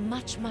is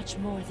much, much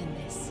more than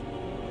this.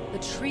 The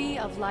Tree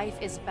of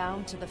Life is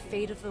bound to the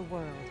fate of the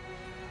world,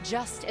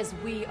 just as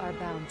we are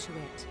bound to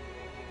it.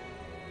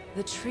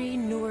 The tree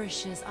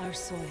nourishes our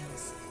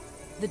soils.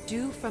 The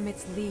dew from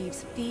its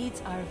leaves feeds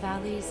our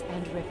valleys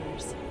and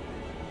rivers.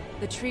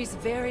 The tree's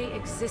very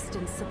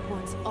existence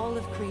supports all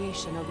of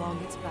creation along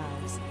its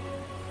boughs.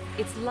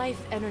 It's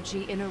life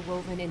energy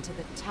interwoven into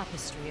the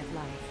tapestry of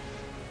life.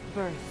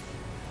 Birth,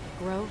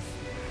 growth,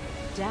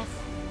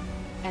 death,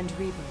 and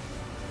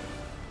rebirth.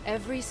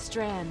 Every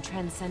strand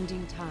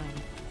transcending time,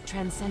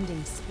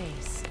 transcending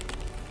space.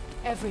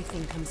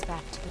 Everything comes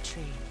back to the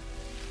tree.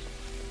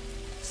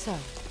 So,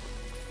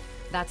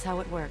 that's how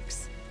it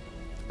works.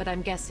 But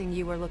I'm guessing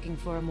you were looking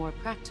for a more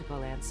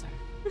practical answer.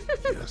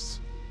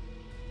 Yes.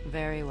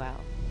 Very well.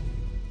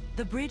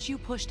 The bridge you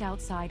pushed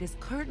outside is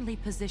currently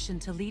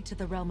positioned to lead to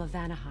the realm of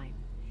Vanaheim.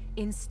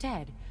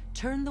 Instead,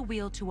 turn the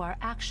wheel to our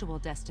actual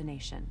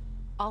destination,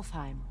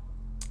 Alfheim.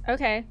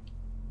 Okay.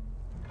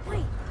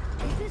 Wait,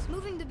 is this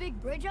moving the big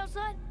bridge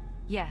outside?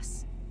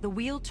 Yes, the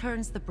wheel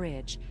turns the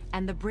bridge,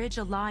 and the bridge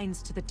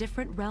aligns to the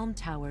different realm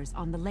towers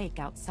on the lake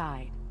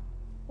outside.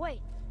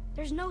 Wait,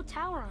 there's no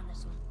tower on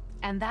this one.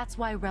 And that's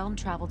why realm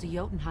travel to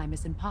Jotunheim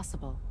is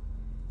impossible.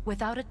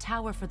 Without a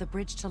tower for the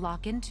bridge to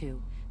lock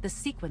into, the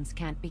sequence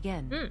can't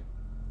begin.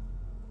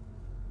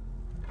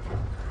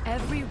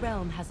 Every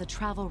realm has a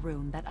travel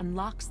room that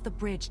unlocks the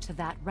bridge to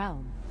that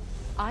realm.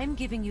 I'm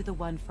giving you the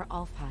one for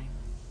Alfheim.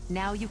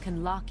 Now you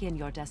can lock in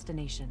your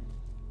destination.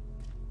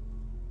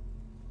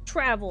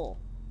 Travel.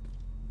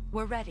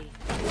 We're ready.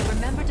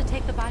 Remember to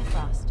take the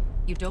Bifrost.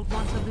 You don't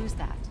want to lose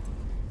that.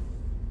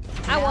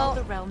 I Now won't.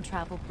 the realm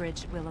travel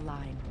bridge will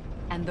align,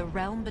 and the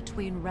realm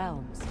between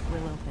realms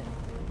will open.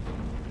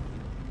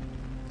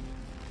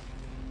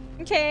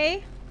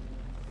 Okay.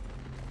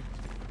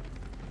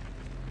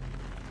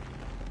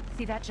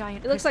 See that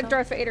giant It looks like crystal?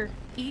 Darth Vader.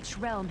 Each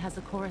realm has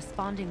a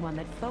corresponding one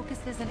that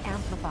focuses and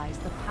amplifies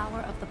the power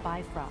of the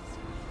Bifrost,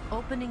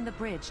 opening the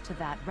bridge to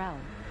that realm.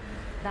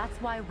 That's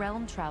why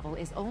realm travel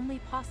is only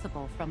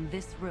possible from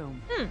this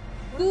room.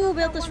 Who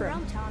built this One room?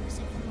 realm tower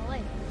missing from the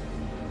lake.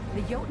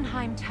 The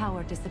Jotunheim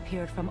Tower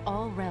disappeared from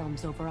all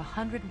realms over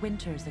 100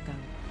 winters ago,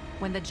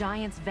 when the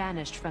giants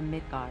vanished from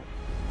Midgard.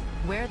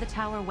 Where the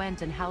tower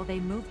went and how they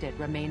moved it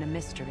remain a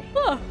mystery.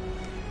 Huh.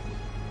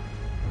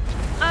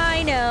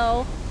 I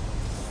know.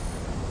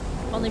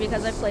 Only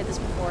because I've played this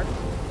before. It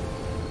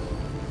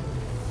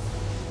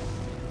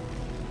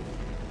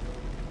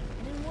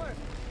didn't work.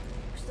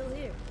 We're still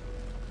here.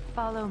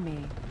 Follow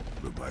me.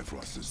 The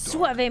Bifrost is dark.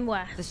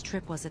 Suivez-moi. This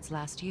trip was its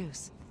last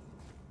use.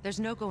 There's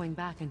no going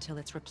back until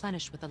it's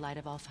replenished with the light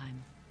of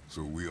Alfheim.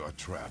 So we are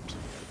trapped.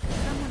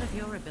 Someone of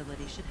your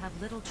ability should have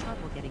little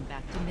trouble getting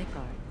back to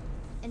Midgard.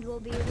 And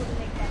we'll be able to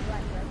make that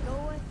black red go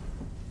away?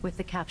 With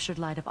the captured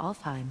light of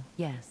Alfheim,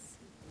 yes.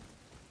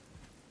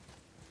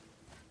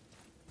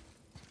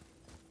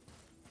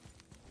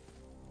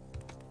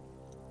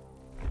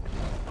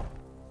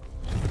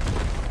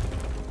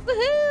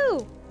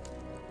 Woohoo!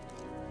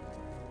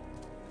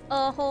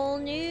 A whole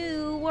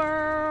new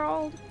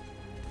world.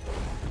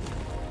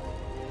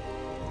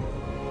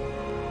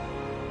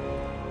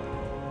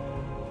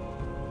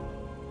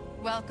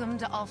 Welcome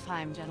to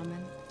Alfheim,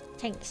 gentlemen.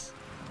 Thanks.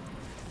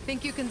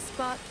 Think you can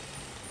spot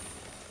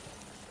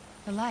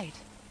the light?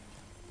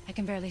 I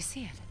can barely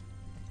see it.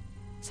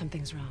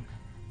 Something's wrong.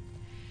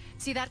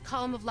 See that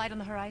column of light on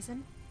the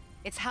horizon?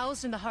 It's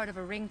housed in the heart of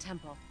a ring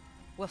temple.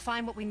 We'll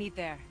find what we need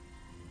there.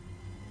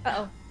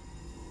 Uh-oh.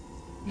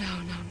 No.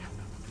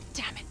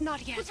 Damn it,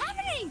 not yet. What's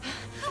happening?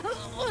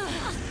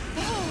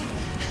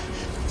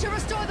 To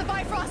restore the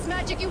Bifrost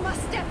magic, you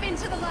must step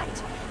into the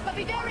light. But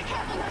be very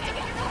careful not to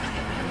get caught.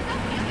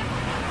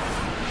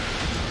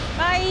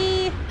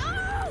 Bye!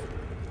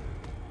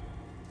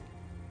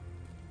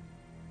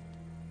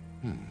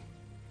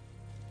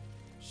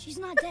 She's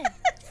not dead.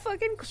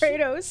 Fucking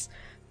Kratos.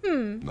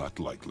 Not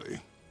likely.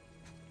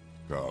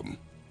 Come.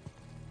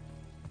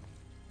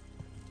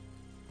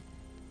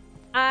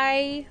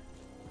 I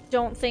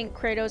don't think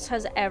Kratos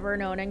has ever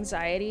known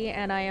anxiety,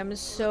 and I am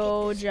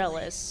so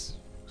jealous.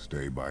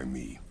 Stay by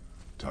me.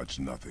 Touch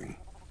nothing.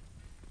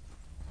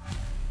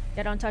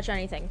 Yeah, don't touch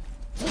anything.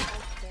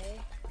 Okay.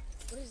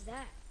 What is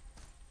that?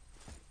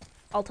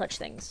 I'll touch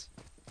things.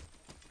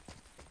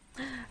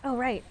 Oh,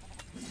 right.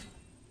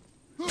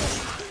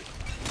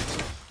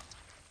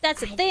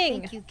 That's a I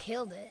thing! think you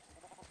killed it.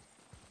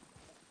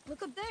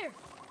 Look up there.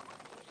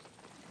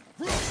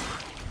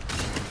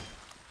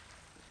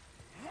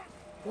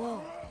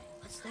 Whoa,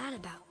 what's that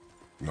about?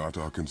 Not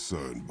our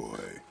concern, boy.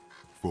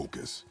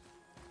 Focus.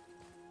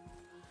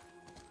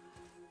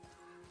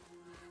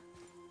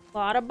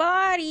 Lot of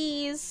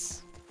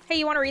bodies. Hey,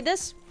 you want to read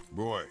this?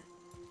 Boy,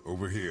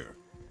 over here.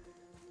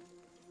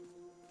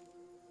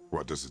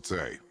 What does it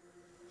say?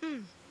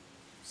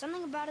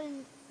 Something about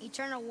an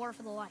eternal war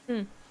for the light.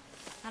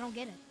 I don't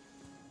get it.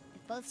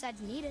 If both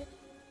sides need it,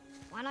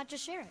 why not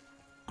just share it?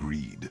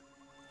 Greed.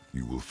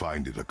 You will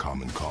find it a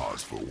common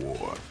cause for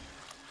war.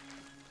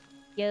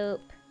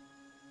 Yup.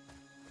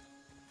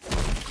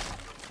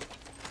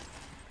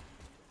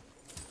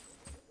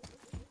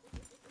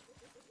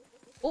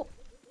 Oh.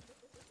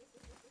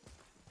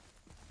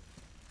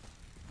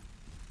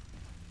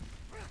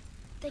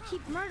 They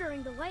keep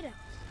murdering the lighthouse.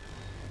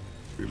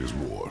 It is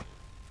war.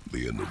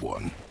 The end of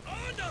one.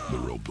 The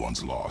robed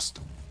one's lost.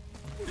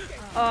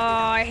 Oh,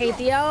 I hate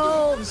the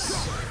elves.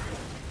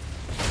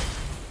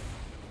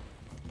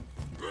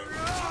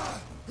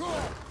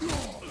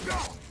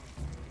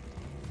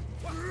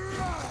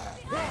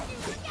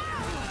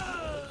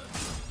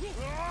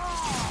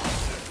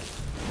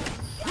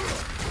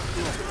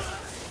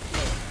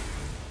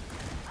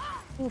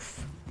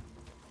 Oof.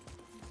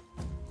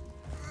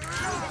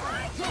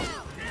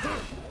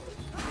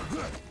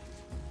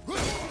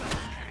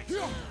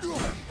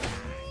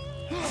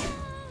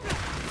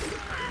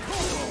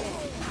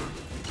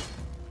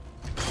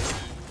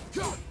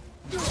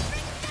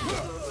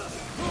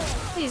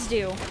 Please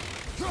do.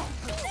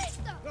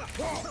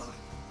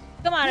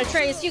 Come on,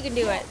 Atreus, you can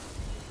do it.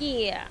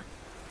 Yeah.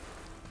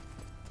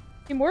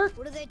 Teamwork.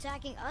 What are they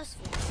attacking us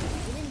for?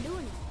 We didn't do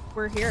anything.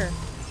 We're here.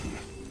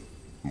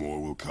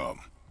 More will come.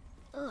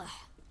 Ugh.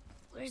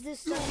 Where's this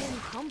stuff even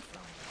come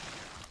from?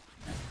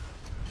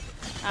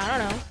 I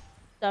don't know.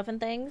 Stuff and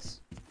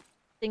things.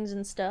 Things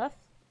and stuff.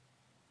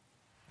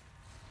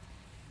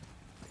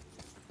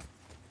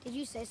 Did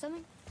you say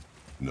something?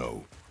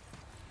 No.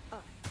 Oh,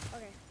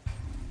 okay.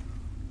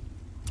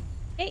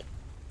 Hey,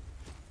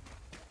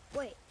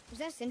 Wait, was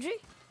that Sindri?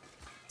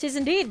 'tis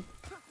indeed.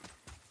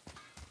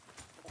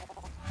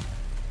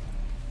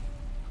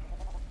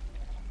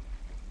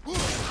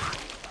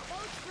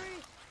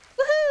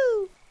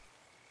 Woohoo!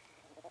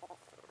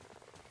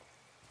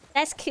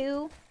 That's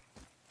cool.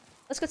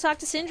 Let's go talk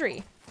to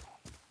Sindri.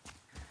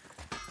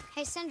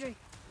 Hey, Sindri.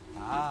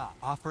 Ah,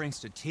 offerings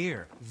to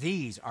Tyr.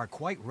 These are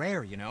quite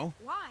rare, you know.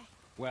 Why?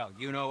 Well,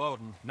 you know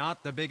Odin,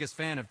 not the biggest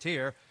fan of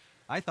Tyr.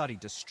 I thought he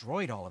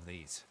destroyed all of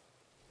these.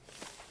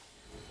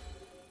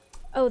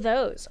 Oh,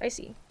 those. I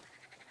see.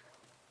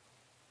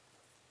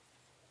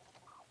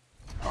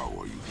 How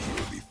are you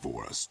here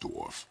before us,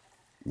 dwarf?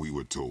 We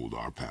were told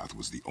our path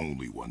was the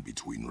only one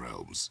between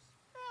realms.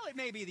 Well, it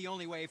may be the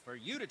only way for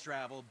you to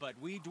travel, but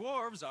we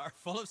dwarves are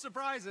full of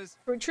surprises.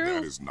 True.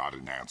 That is not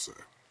an answer.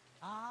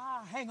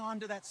 Ah, hang on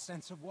to that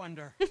sense of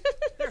wonder.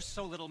 There's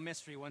so little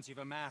mystery once you've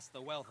amassed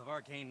the wealth of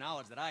arcane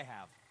knowledge that I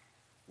have.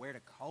 Where to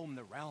comb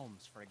the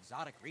realms for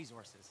exotic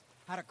resources.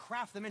 How to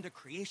craft them into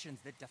creations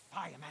that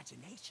defy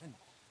imagination.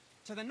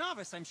 To the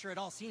novice, I'm sure it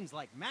all seems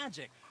like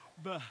magic,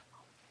 but...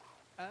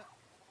 oh,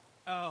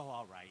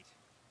 all right.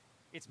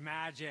 It's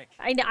magic.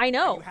 I Are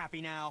know. you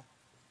happy now?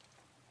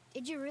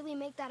 Did you really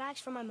make that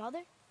axe for my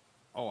mother?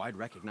 Oh, I'd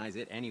recognize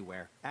it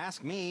anywhere.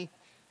 Ask me.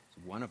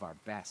 It's one of our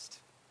best.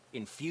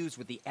 Infused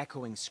with the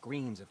echoing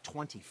screams of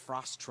 20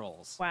 frost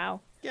trolls.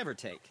 Wow. Give or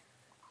take.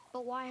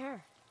 But why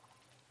her?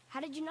 How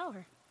did you know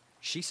her?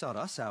 She sought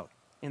us out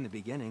in the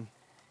beginning.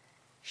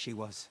 She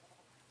was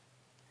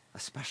a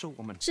special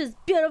woman. She's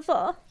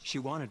beautiful. She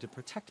wanted to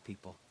protect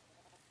people.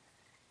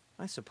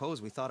 I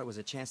suppose we thought it was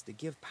a chance to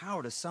give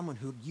power to someone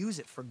who'd use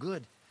it for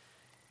good.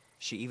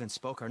 She even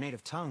spoke our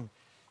native tongue.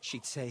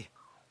 She'd say,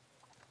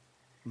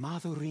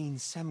 Madurin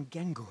sem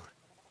gengur,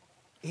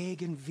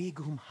 egen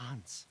vigum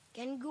hans.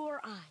 Gengur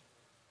I.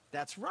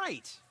 That's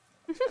right.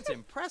 That's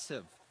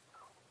impressive.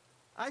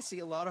 I see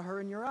a lot of her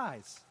in your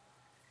eyes.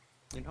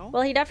 You know?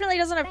 Well, he definitely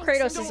doesn't have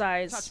Thanks. Kratos' Don't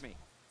eyes. touch me.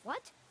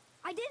 What?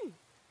 I didn't.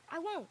 I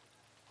won't.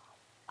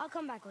 I'll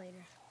come back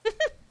later.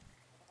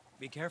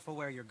 Be careful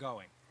where you're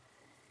going.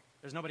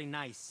 There's nobody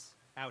nice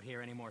out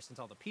here anymore since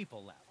all the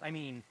people left. I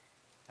mean,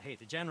 I hate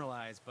to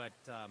generalize, but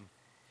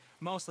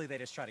mostly they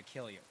just try to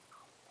kill you.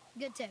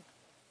 Good tip.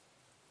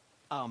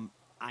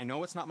 I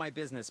know it's not my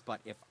business, but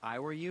if I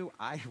were you,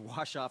 I'd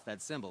wash off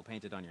that symbol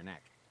painted on your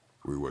neck.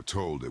 We were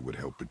told it would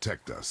help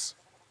protect us.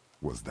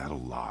 Was that a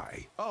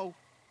lie? Oh,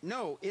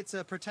 no, it's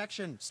a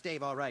protection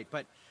stave, all right,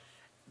 but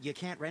you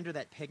can't render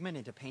that pigment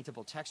into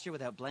paintable texture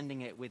without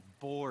blending it with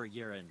boar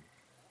urine.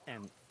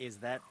 And is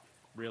that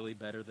really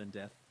better than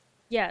death?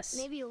 Yes.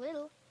 Maybe a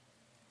little.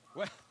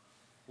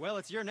 Well,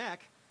 it's your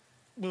neck.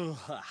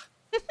 Ugh.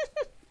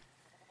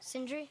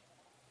 Sindri,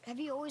 have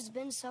you always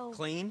been so...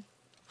 Clean?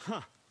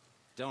 Huh.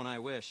 Don't I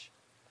wish.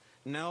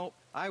 No,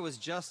 I was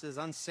just as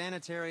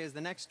unsanitary as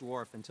the next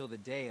dwarf until the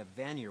day a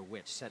Vanir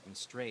witch set me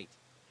straight.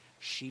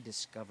 She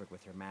discovered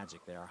with her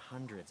magic there are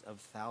hundreds of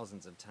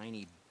thousands of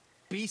tiny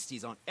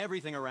beasties on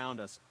everything around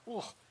us.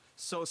 Oh,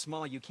 so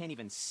small you can't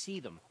even see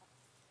them.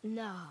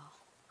 No.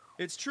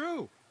 It's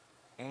true.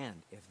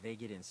 And if they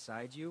get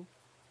inside you,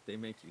 they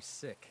make you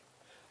sick.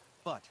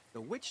 But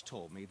the witch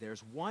told me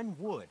there's one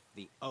wood,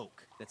 the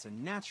oak, that's a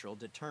natural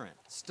deterrent.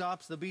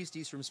 Stops the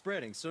beasties from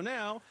spreading. So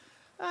now,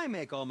 I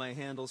make all my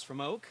handles from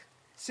oak.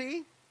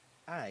 See?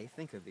 I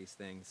think of these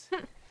things.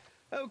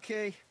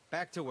 Okay,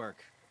 back to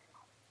work.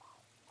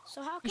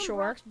 So how come Sure.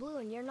 Brock's blue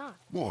and you're not?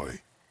 Boy,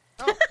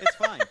 Oh, it's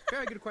fine.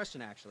 Very good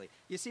question, actually.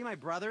 You see, my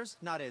brother's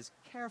not as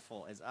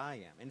careful as I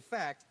am. In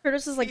fact,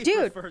 Kratos is like, he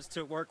dude, prefers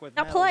to work with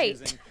how metals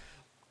polite.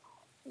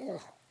 using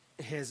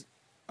his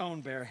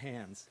own bare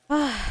hands.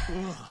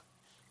 Ugh.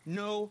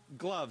 No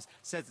gloves.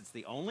 Says it's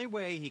the only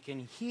way he can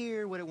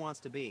hear what it wants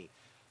to be.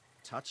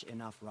 Touch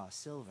enough raw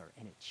silver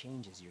and it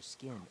changes your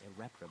skin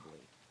irreparably.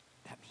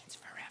 That means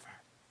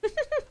forever.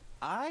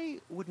 I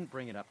wouldn't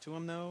bring it up to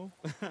him, though.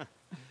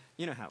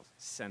 You know how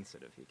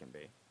sensitive he can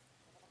be.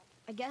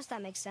 I guess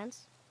that makes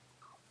sense.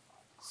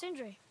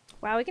 Sindri,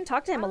 Wow, we can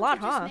talk to him why a don't lot,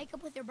 you just huh? make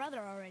up with your brother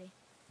already?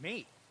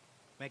 Me?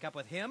 Make up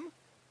with him?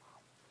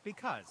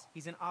 Because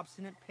he's an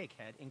obstinate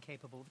pighead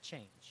incapable of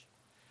change.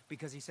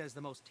 Because he says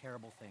the most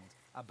terrible things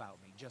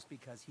about me just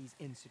because he's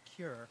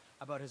insecure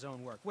about his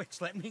own work, which,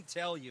 let me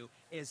tell you,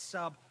 is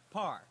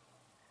subpar.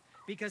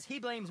 because he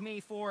blames me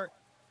for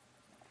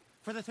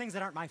the things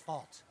that aren't my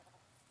fault.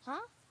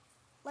 Huh?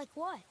 Like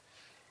what?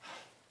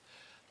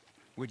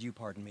 Would you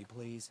pardon me,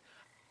 please?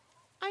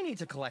 I need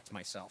to collect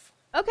myself.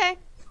 Okay.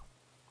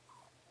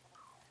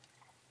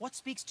 What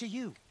speaks to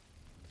you?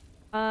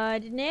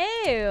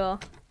 No.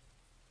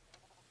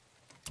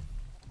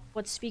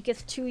 What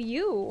speaketh to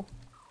you?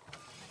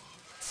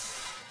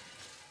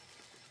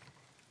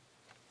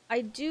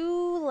 I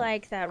do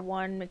like that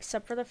one,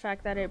 except for the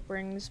fact that it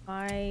brings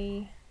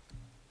my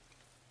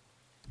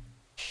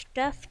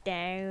stuff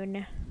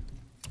down.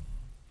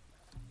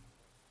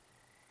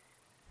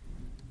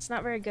 It's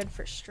not very good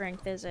for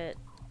strength, is it?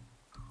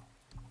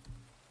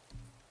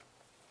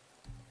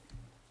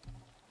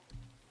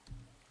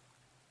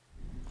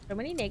 So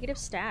many negative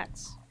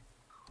stats.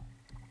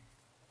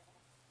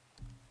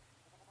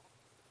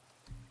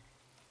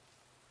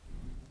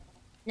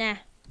 Nah,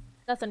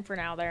 nothing for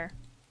now there.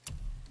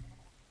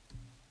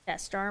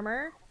 Test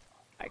armor?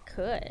 I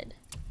could.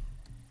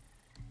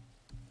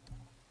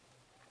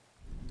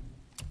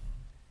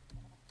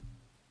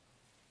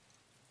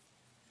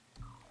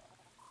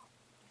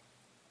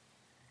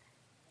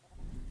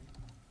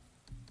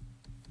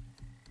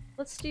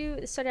 Let's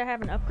do, so I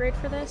have an upgrade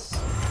for this.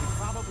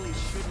 Probably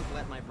shouldn't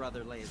let my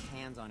brother lay his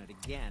hands on it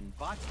again,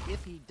 but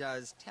if he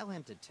does, tell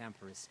him to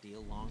temper his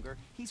steel longer.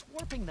 He's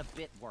warping the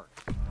bit work.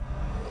 When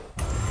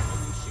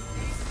you shoot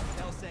these,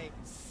 they'll say,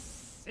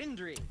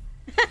 Sindri.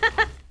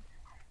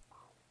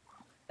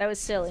 That was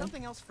silly.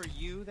 Something else for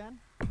you, then?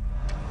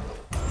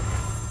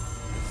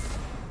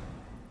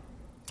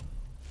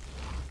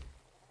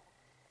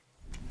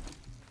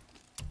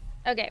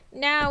 Okay,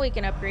 now we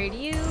can upgrade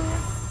you.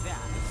 That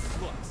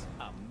looks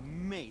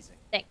amazing.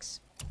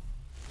 Thanks.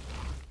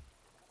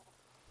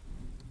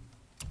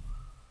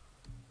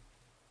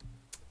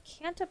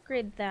 Can't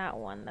upgrade that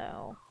one,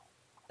 though.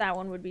 That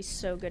one would be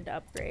so good to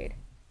upgrade.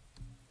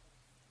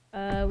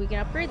 We can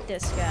upgrade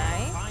this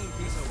guy. Fine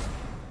piece of work.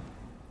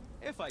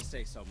 If I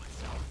say so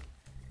myself.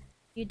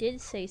 You did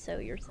say so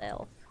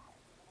yourself.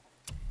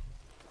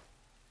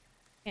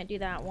 Can't do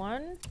that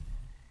one.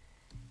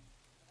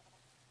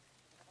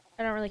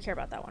 I don't really care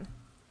about that one.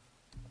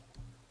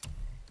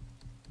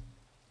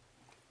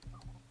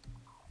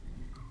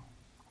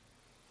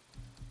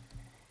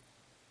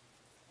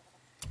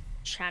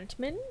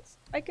 Enchantments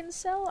I can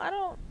sell? I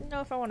don't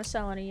know if I want to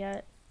sell any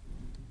yet.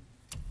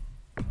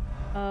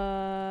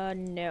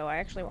 No, I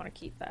actually want to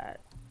keep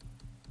that.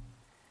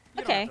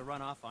 You don't have to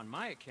run off on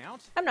my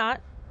account. I'm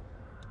not.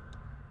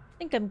 I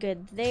think I'm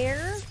good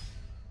there.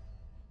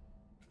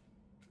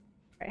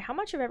 Alright, how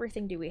much of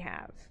everything do we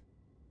have?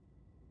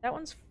 That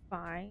one's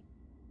fine.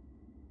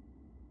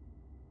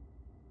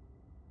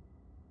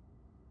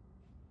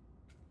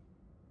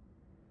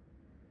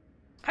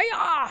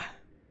 Hiya!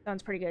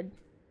 Sounds pretty good.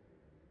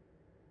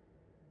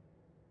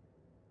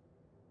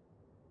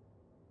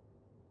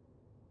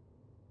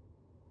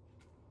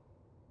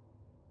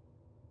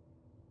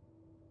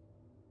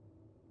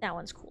 That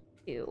one's cool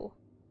too.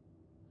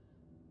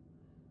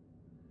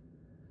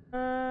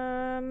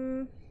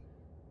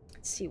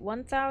 Let's see,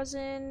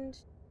 1,000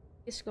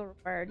 skill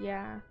required,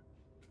 yeah.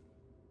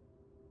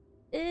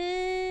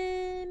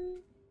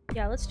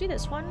 Yeah, let's do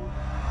this one.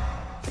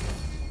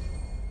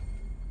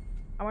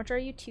 How much are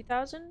you?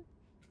 2,000?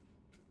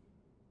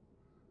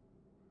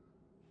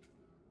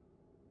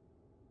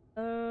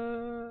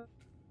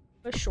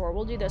 Sure,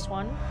 we'll do this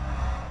one.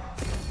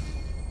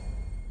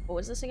 What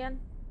was this again?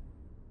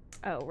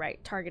 Oh,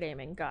 right, target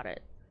aiming, got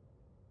it.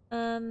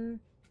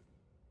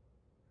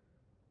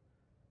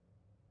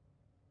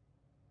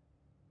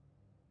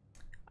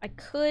 I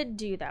could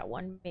do that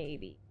one,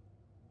 maybe.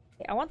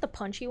 Okay, I want the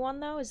punchy one,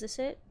 though. Is this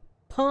it?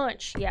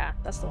 Punch! Yeah,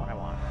 that's the one I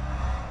want.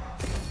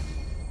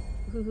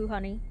 Hoo-hoo,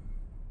 honey.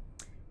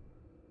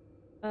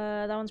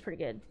 That one's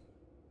pretty good.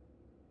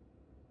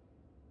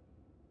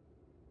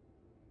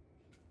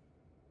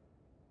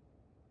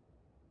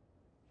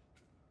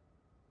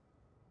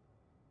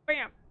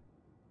 Bam!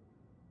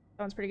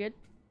 That one's pretty good.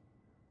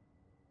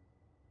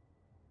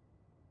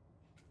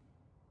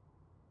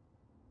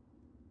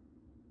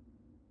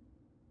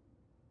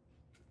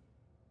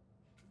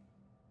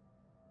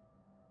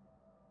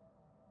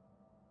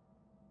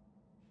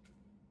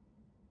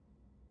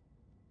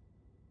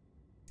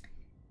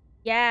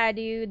 Yeah,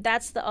 dude,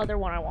 that's the other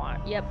one I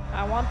want. Yep,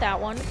 I want that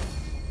one.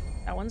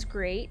 That one's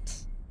great.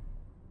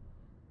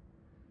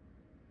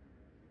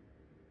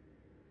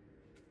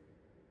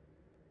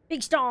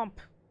 Big stomp!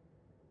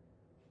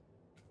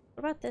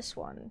 What about this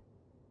one?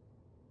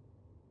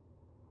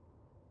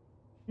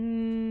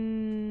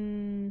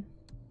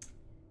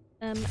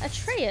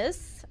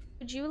 Atreus,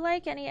 would you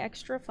like any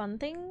extra fun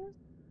things?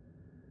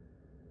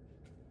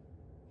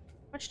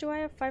 How much do I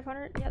have?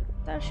 500? Yeah,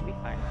 that should be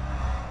fine.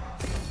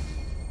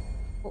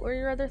 What were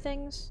your other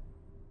things?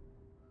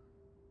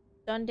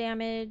 Stun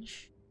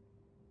damage.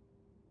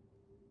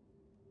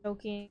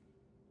 Choking.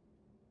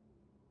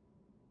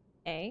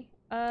 Okay.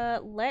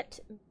 Let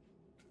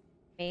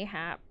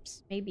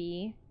mayhaps,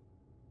 maybe.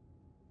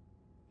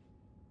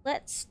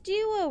 Let's do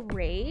a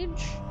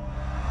rage.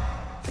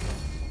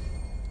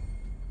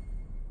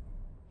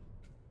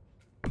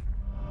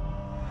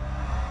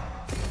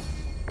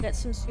 Get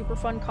some super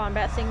fun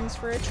combat things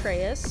for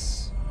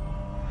Atreus.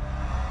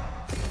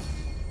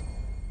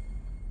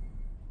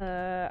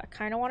 I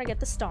kind of want to get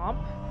the stomp.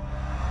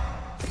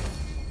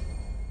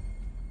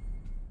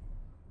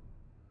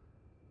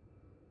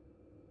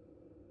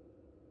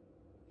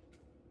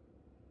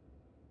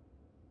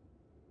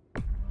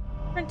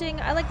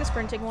 Sprinting. I like the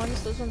sprinting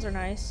ones. Those ones are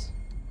nice.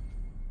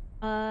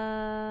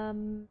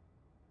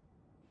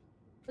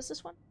 What's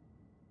this one?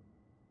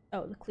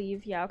 Oh, the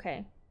cleave. Yeah,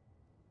 okay.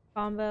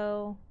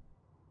 Combo.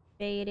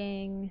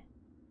 Baiting.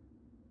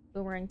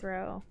 Boomerang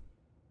throw.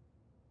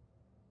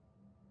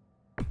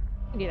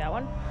 Can do that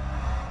one.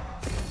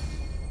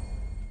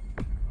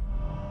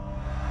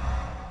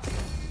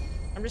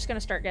 I'm just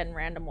gonna start getting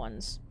random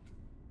ones.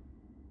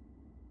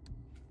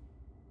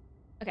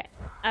 Okay,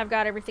 I've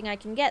got everything I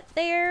can get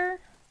there.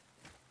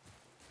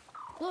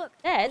 Look,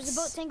 Let's there's a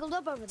boat tangled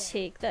up over there.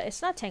 take the.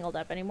 It's not tangled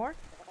up anymore.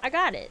 I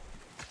got it.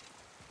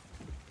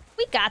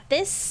 We got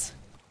this.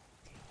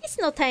 It's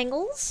no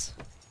tangles.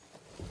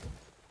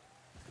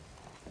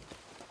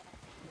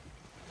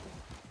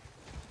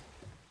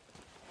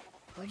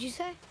 What'd you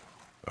say?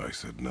 I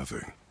said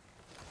nothing.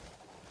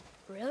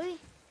 Really?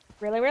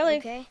 Really?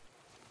 Okay.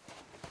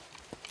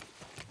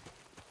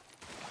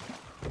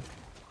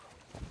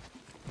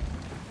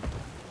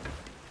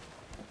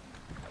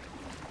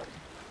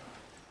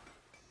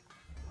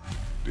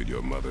 Did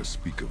your mother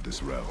speak of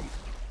this realm?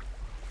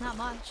 Not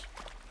much.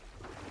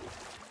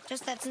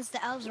 Just that since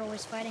the elves are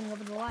always fighting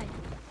over the light,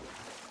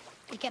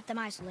 they kept them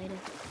isolated.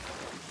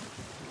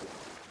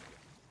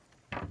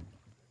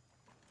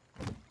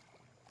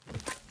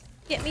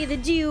 Get me the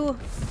dew.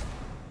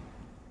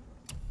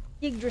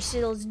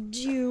 Yggdrasil's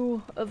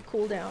dew of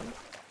cooldown.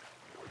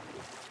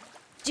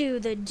 Do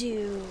the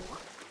dew.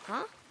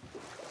 Huh?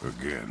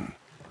 Again,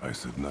 I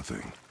said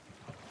nothing.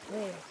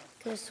 Wait,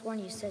 could have sworn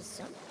you said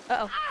something.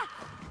 Uh-oh.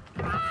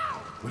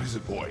 What is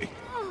it, boy?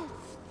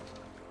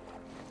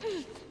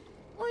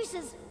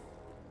 Voices!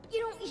 You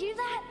don't hear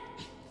that?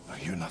 I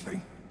hear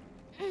nothing.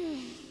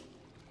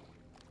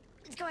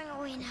 It's going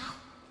away now.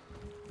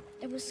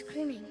 It was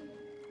screaming.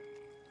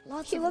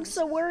 Lots He of looks voices.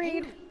 so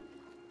worried. Angry.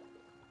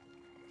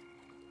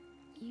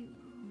 You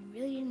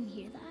really didn't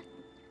hear that?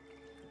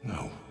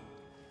 No.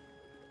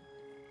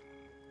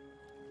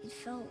 It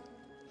felt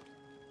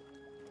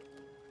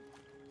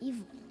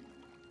evil.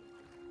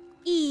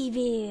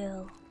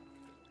 Evil.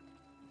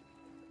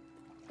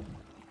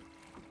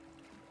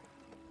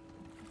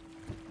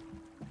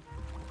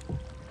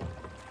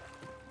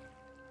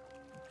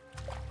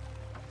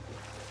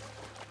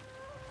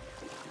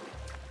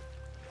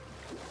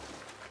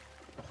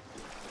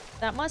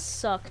 That must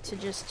suck to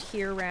just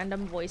hear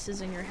random voices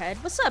in your head.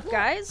 What's up,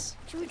 guys?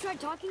 Should we try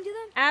talking to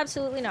them?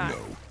 Absolutely not.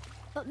 No.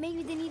 But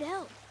maybe they need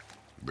help.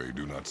 They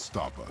do not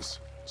stop us,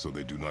 so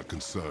they do not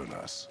concern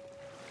us.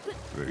 But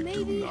They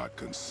maybe... do not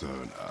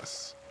concern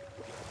us.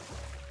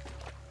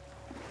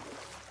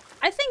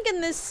 I think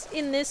in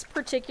this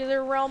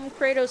particular realm,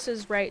 Kratos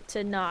is right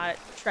to not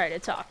try to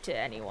talk to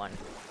anyone.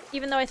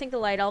 Even though I think the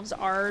Light Elves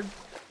are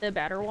the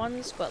better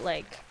ones, but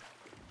like,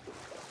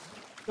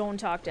 don't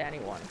talk to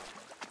anyone.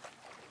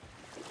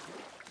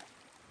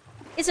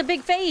 It's a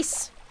big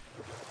face!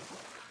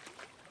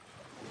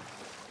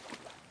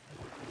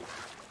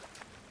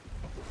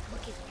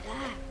 Look at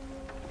that.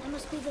 That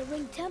must be the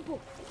Ring Temple.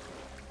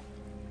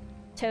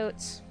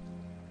 Totes.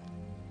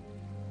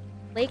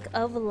 Lake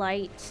of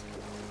Light.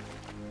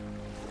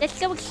 Let's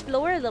go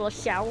explore a little,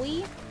 shall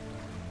we?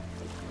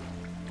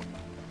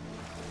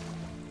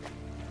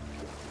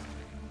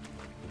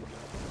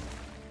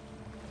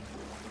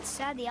 It's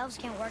sad the elves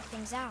can't work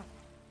things out.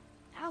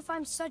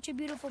 Alfheim's such a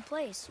beautiful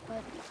place,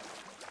 but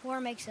war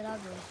makes it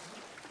ugly.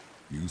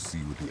 You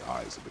see with the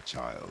eyes of a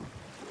child.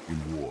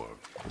 In war,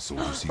 a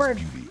soldier sees Bird.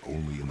 beauty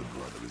only in the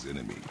blood of his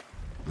enemy.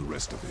 The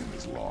rest of him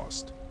is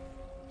lost.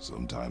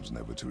 Sometimes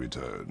never to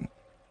return.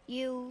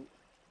 You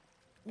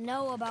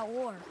know about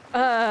war,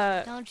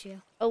 A don't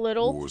you?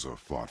 little. Wars are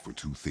fought for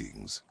two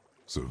things: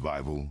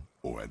 survival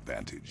or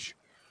advantage.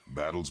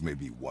 Battles may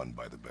be won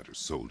by the better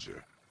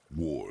soldier.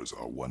 Wars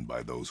are won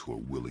by those who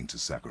are willing to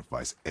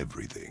sacrifice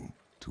everything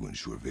to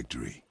ensure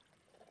victory.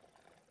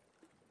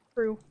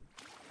 True.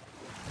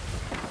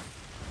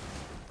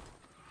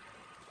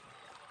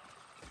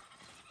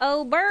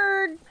 Oh,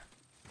 bird!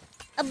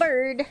 A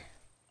bird.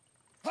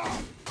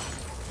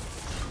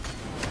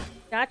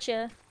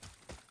 Gotcha.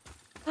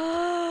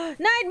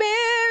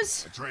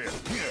 Nightmares!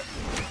 Atreus, here!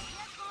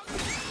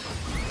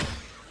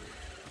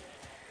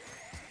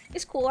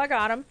 It's cool, I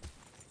got him.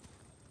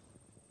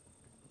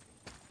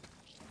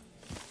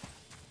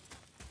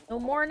 No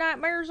more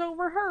nightmares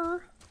over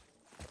her.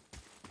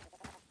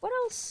 What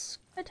else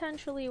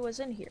potentially was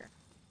in here?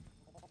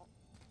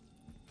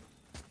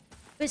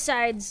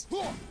 Besides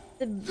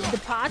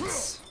the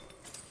pots?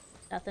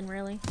 Nothing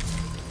really.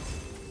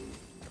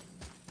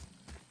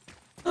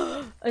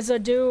 It's a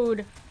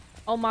dude.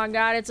 Oh my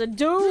god, it's a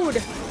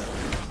dude!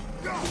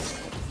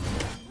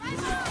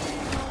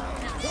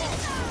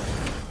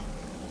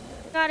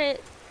 Got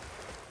it.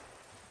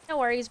 No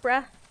worries,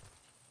 bruh.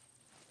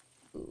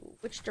 Ooh,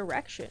 which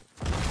direction?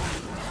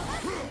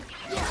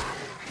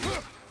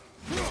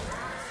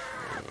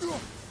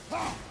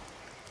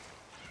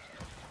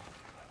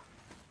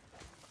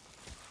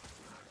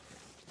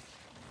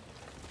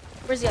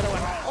 Where's the other one?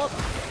 Oh,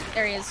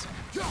 there he is.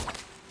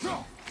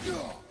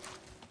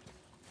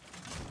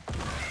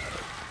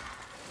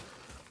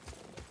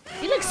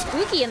 He looks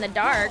spooky in the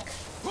dark.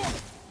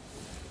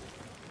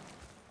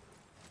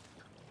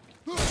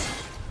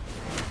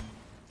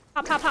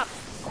 Pop, pop, pop.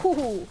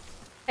 Ooh.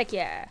 Heck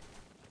yeah.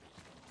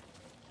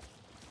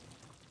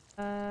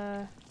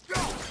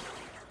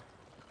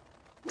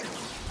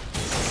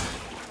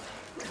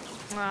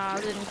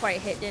 Didn't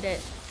quite hit, did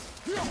it?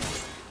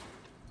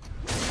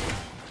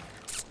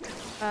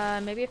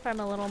 Maybe if I'm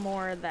a little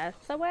more this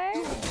way?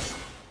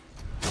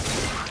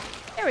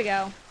 There we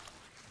go.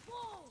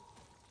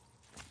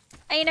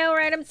 I know,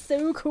 right? I'm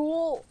so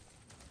cool.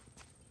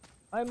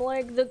 I'm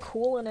like the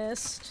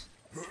coolest.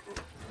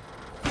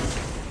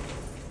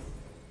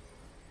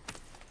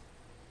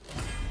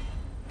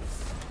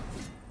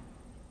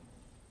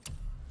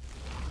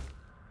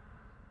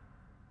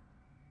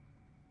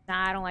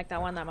 Nah, I don't like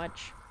that one that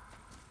much.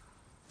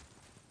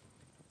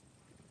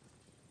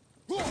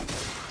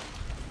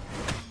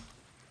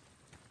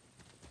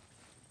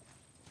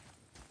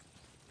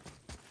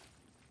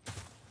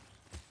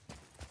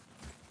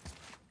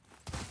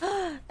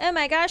 Oh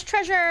my gosh,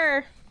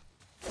 treasure!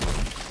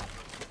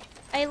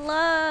 I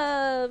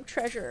love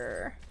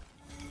treasure.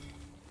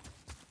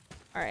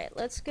 Alright,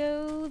 let's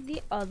go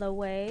the other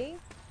way.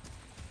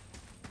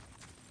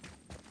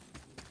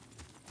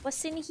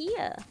 What's in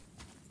here?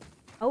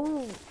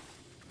 Oh,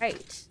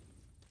 right.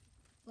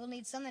 We'll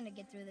need something to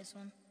get through this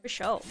one. For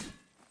sure.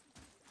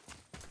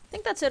 I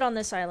think that's it on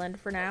this island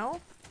for now.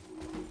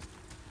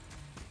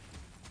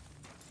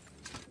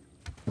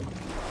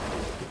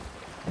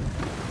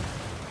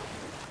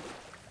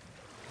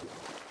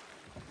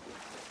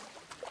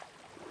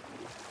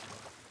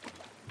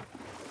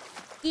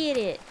 Get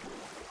it.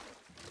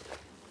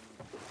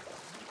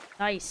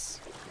 Nice.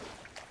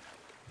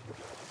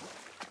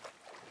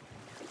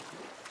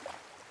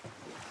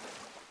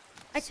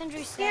 Sindri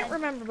Can't said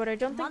remember, but I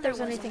don't think Mother there's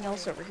was a anything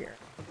else warrior. over here.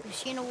 Was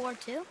she in a war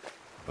too?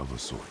 Of a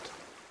sort.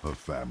 Her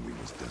family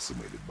was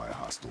decimated by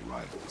hostile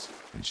rivals,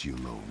 and she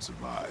alone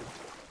survived.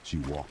 She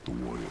walked the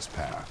warrior's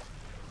path,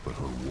 but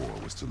her war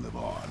was to live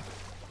on.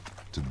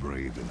 To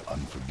brave an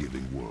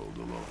unforgiving world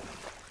alone.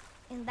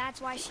 And that's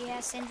why she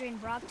has Sindri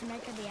and Brock to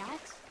make her the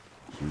axe?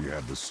 She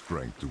had the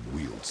strength to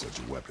wield such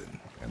a weapon,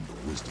 and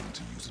the wisdom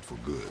to use it for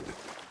good.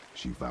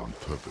 She found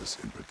purpose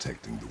in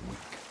protecting the weak.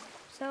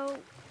 So,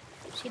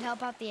 she'd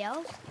help out the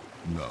elves?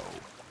 No.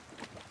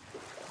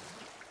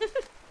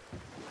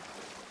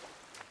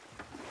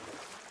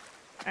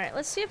 Alright,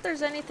 let's see if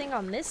there's anything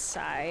on this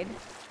side.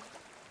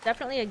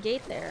 Definitely a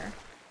gate there.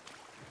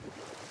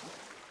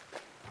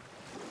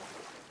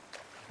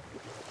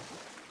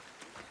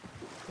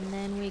 And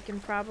then we can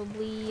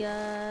probably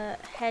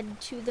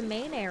head to the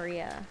main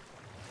area.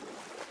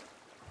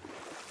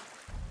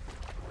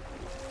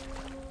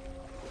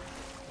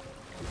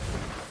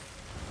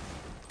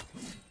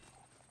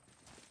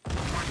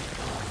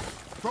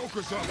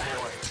 Focus up,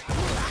 boy!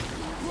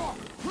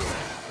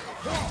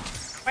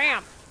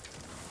 Bam!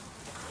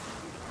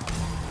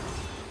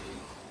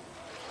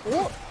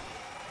 Whoa.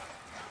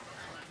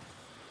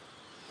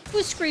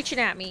 Who's screeching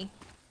at me?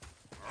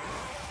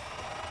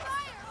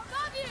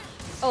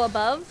 Oh,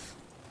 above?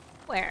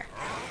 Where?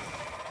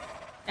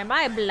 Am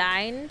I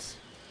blind?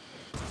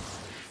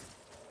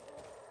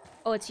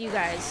 Oh, it's you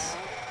guys.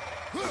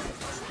 Ooh.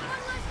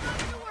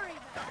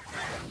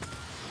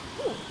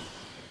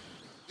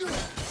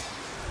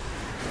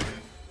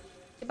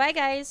 Goodbye,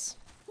 guys.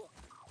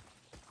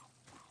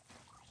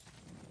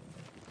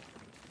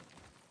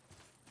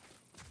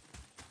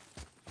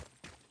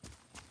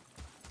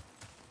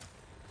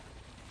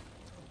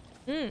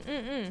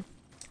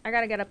 I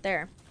gotta get up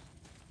there.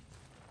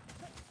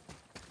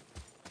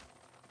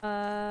 Do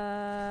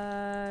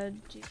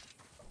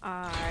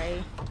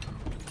I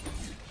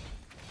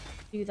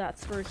do that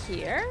through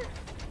here?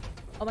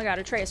 Oh my god,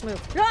 Atreus, move.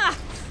 Ah!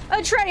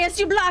 Atreus,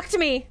 you blocked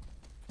me!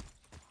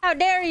 How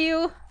dare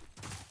you!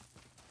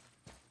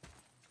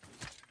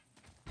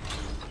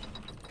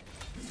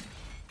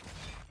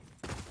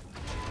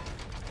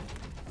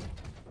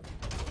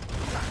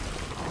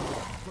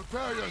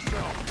 Prepare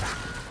yourself!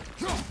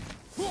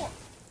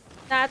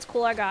 That's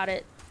cool, I got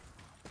it.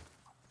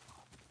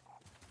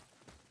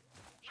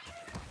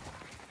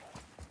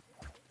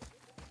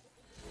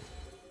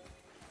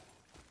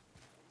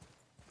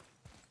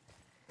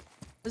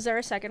 Was there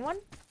a second one?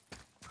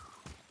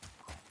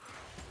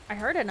 I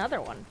heard another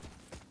one.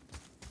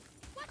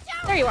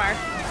 There you are.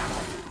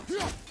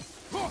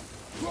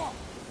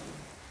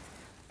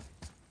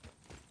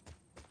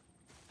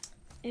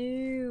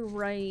 Ooh,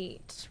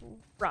 right.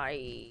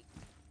 Right.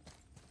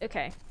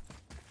 Okay.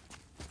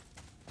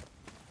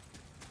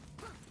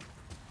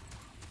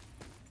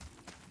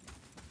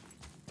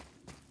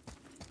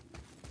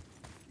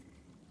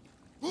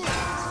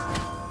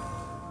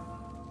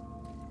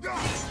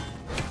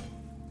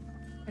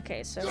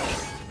 Okay, so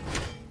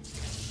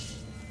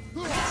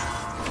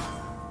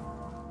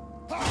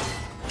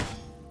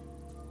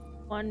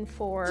 1,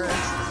 4.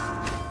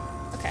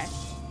 Okay.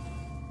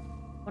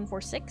 1,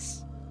 4,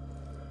 6.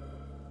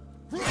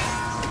 So we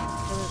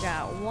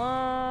got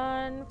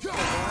 1, 4,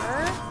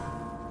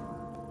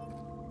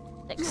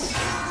 6.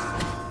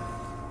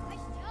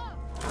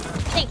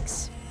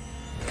 Thanks.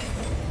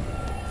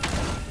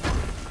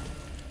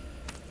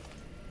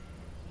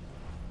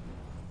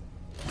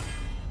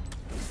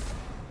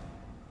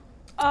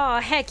 Oh,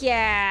 heck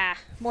yeah!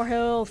 More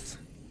health.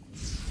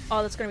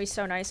 Oh, that's gonna be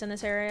so nice in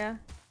this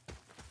area.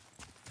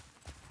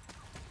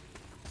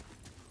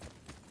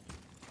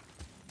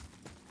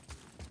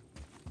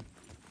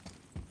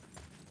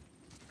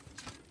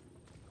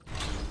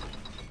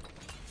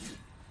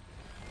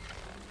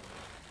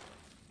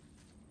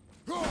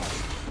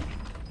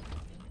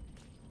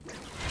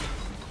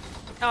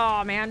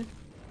 Oh, man.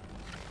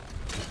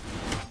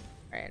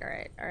 Alright,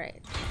 alright,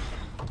 alright.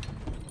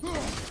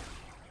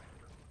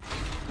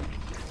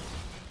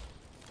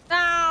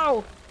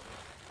 Ow!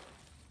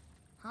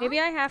 Maybe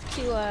I have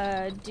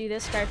to, do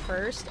this guy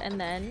first, and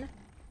then...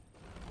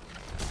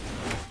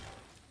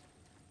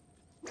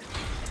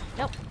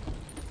 Nope.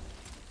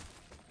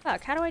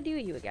 Fuck, how do I do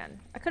you again?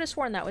 I could have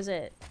sworn that was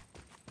it.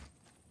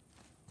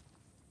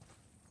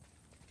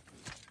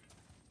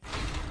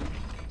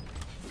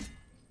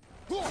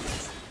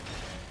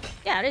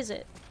 Yeah, it is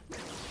it.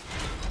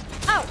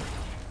 Oh!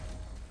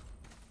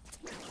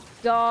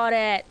 Got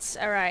it!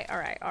 Alright,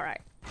 alright,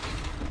 alright.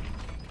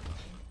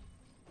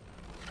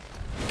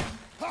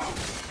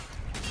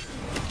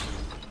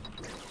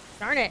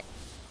 Darn it.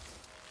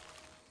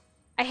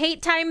 I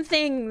hate time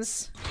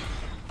things.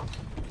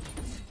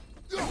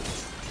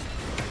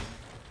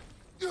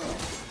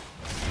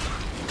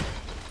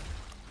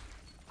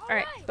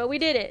 Alright, but we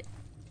did it.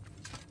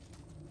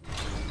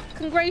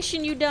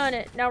 Congratulations, you done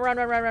it. Now run,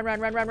 run, run, run, run,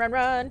 run, run, run,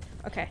 run.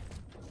 Okay.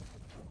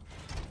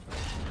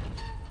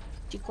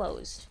 She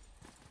closed.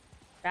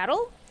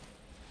 Battle?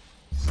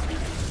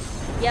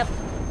 Yep.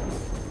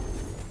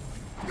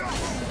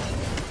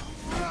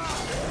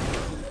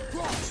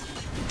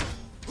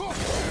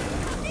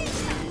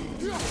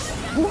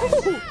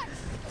 Woo!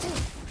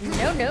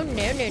 No, no,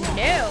 no, no,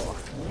 no.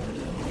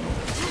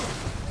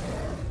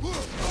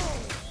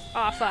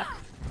 Aw, fuck.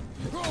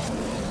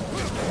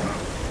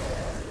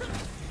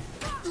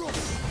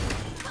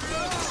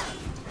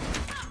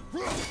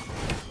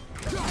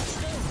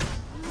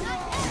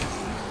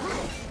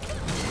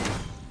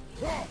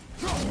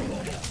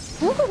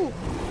 Woo!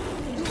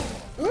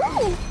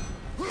 Woo!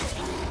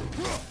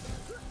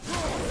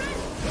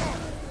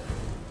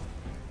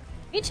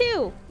 Me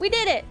too! We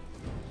did it!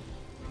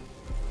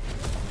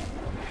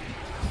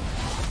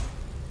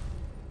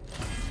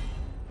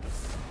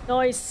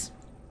 Nice.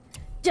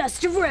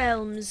 Dust of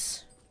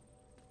Realms.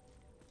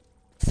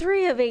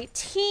 3 of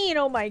 18,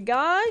 oh my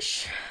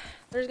gosh.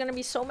 There's gonna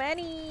be so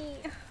many.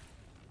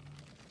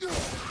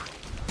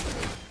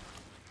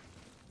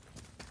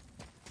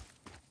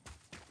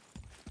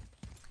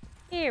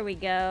 Here we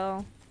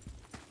go.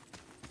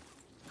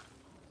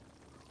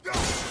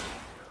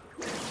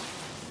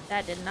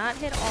 That did not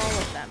hit all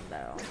of them,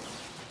 though.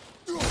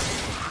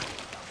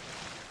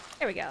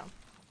 There we go.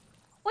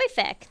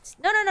 Perfect.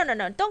 No, no, no, no,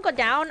 no. Don't go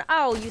down.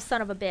 Oh, you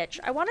son of a bitch.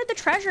 I wanted the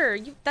treasure.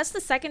 That's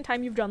the second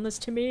time you've done this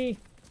to me.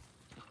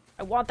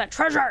 I want that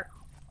treasure.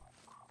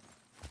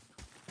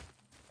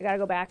 I gotta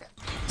go back.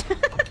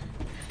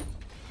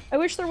 I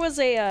wish there was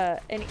an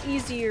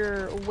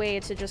easier way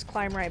to just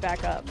climb right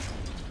back up.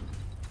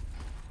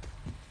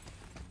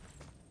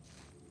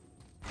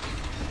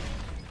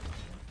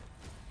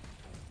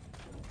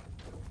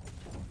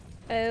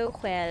 Oh,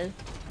 well.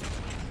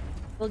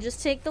 We'll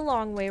just take the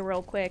long way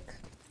real quick.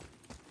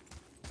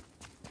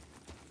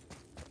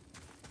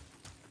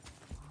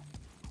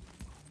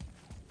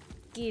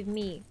 Give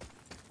me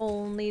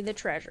only the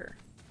treasure.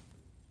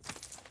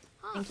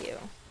 Huh. Thank you.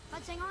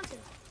 Let's hang on to it.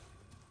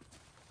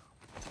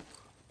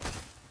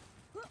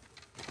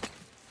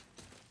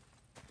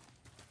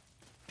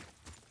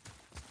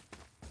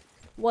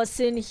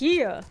 What's in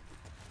here?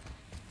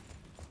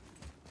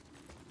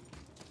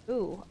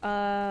 Ooh,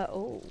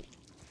 oh.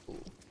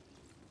 Ooh.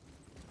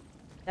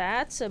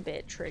 That's a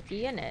bit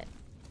tricky, isn't it?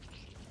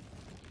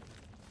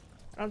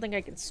 I don't think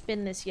I can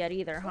spin this yet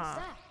either, What's huh?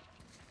 that?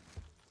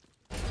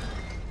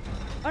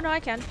 Oh, no,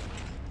 I can.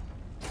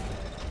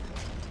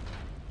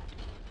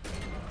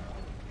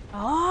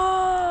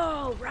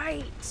 Oh,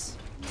 right.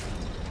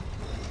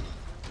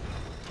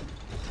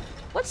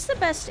 What's the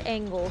best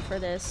angle for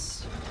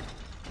this?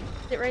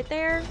 Is it right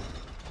there?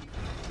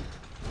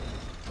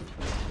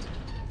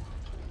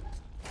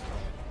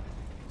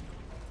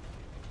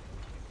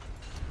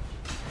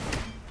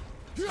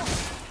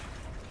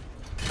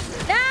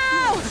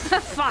 No!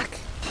 Fuck.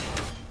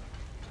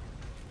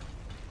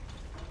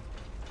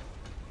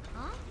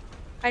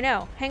 I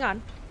know. Hang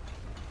on.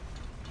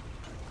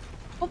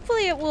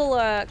 Hopefully it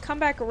will come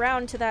back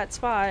around to that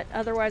spot.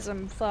 Otherwise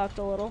I'm fucked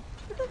a little.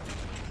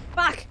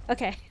 Fuck!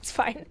 Okay, it's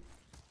fine.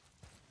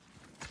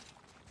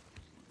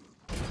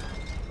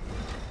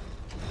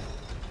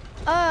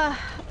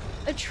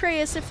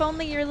 Atreus, if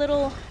only your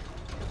little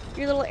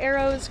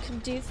arrows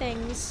could do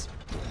things.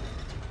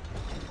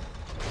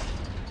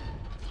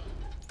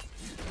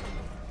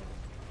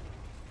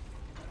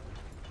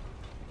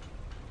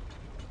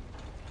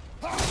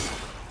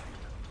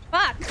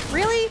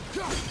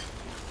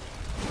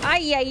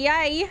 Ay, ay,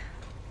 ay.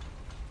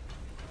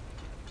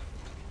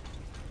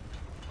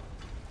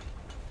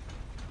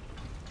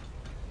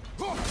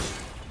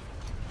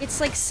 It's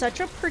like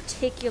such a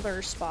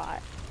particular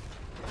spot.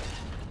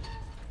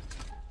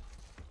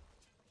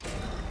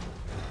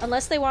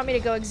 Unless they want me to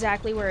go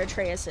exactly where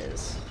Atreus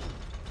is.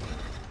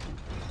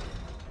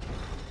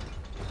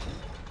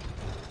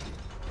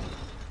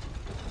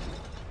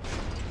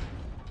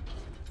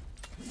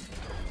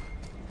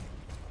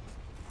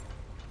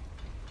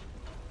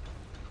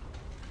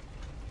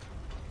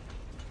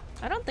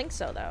 I don't think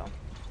so, though.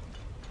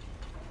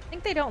 I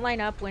think they don't line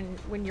up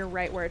when you're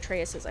right where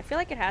Atreus is. I feel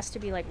like it has to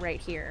be, like,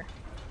 right here.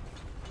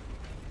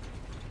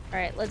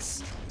 Alright,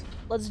 let's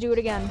do it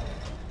again.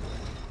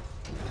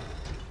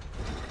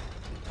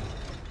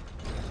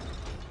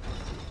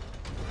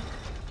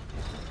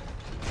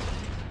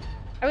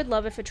 I would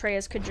love if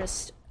Atreus could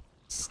just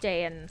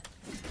stay and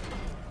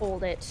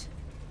hold it.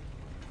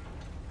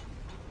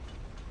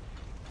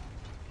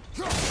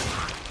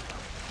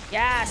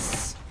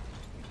 Yes!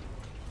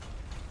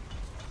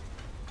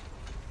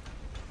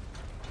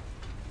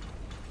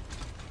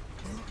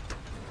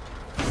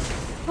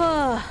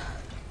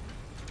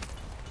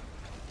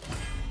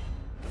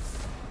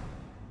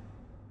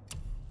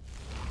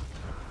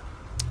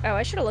 Oh,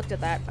 I should have looked at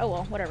that. Oh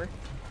well, whatever.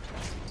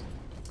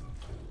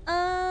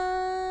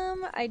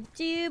 I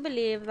do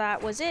believe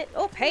that was it.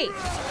 Oh, hey!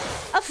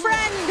 A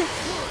friend!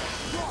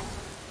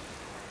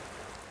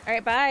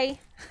 Alright, bye.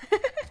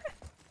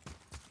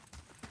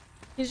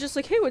 He's just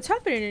like, hey, what's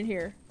happening in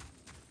here?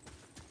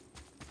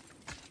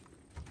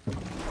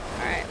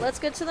 Alright, let's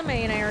get to the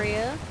main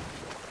area.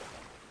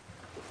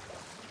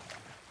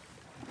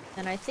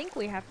 And I think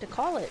we have to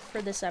call it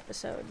for this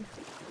episode.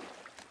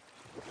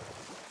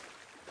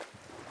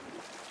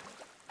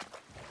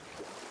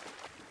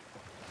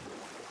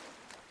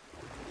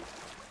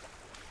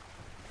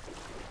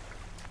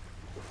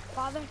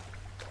 Father,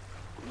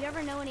 you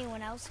ever know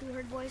anyone else who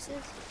heard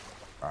voices?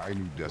 I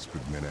knew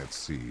desperate men at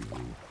sea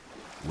who,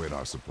 when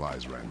our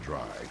supplies ran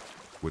dry,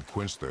 would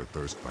quench their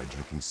thirst by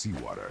drinking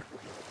seawater.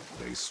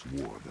 They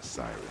swore the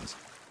sirens,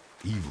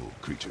 evil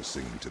creatures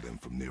singing to them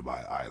from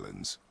nearby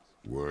islands,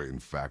 were in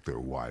fact their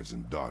wives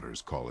and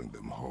daughters calling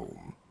them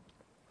home.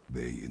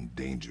 They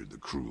endangered the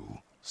crew,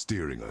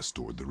 steering us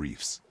toward the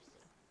reefs.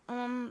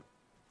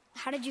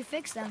 How did you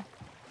fix them?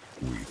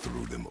 We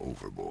threw them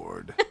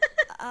overboard.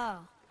 Oh.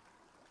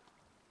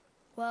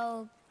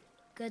 Well,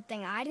 good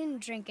thing I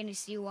didn't drink any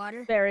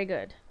seawater, Very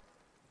good.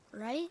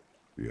 right?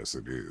 Yes,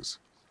 it is.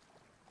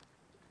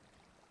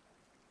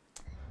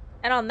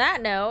 And on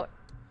that note,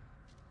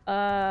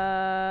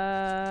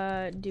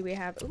 do we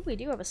have... Ooh, we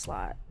do have a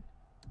slot.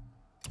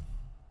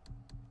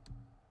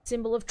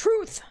 Symbol of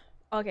truth!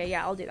 Okay,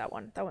 yeah, I'll do that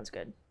one. That one's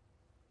good.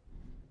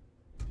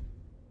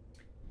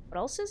 What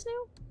else is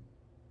new?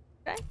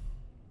 Okay.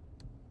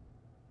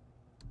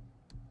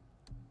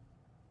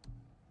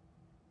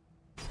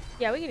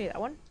 Yeah, we can do that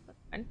one. That's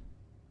fine.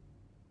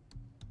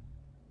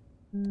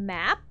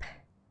 Map.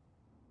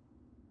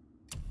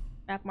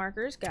 Map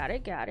markers. Got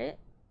it, got it.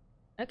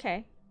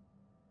 Okay.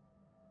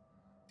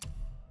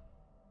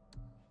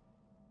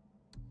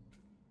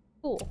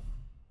 Cool.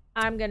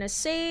 I'm gonna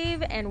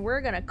save and we're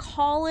gonna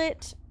call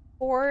it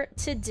for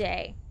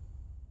today.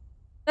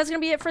 That's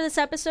gonna be it for this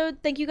episode.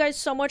 Thank you guys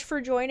so much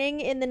for joining.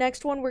 In the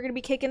next one, we're gonna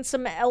be kicking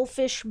some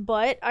elfish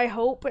butt, I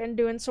hope, and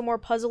doing some more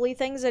puzzly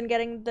things and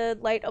getting the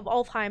Light of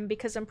Alfheim,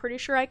 because I'm pretty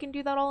sure I can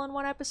do that all in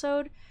one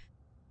episode.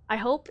 I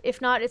hope.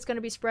 If not, it's gonna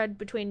be spread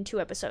between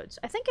 2 episodes.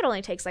 I think it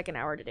only takes like an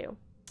hour to do.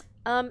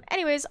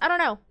 Anyways, I don't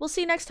know. We'll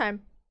see you next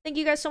time. Thank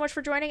you guys so much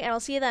for joining, and I'll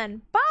see you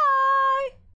then. Bye!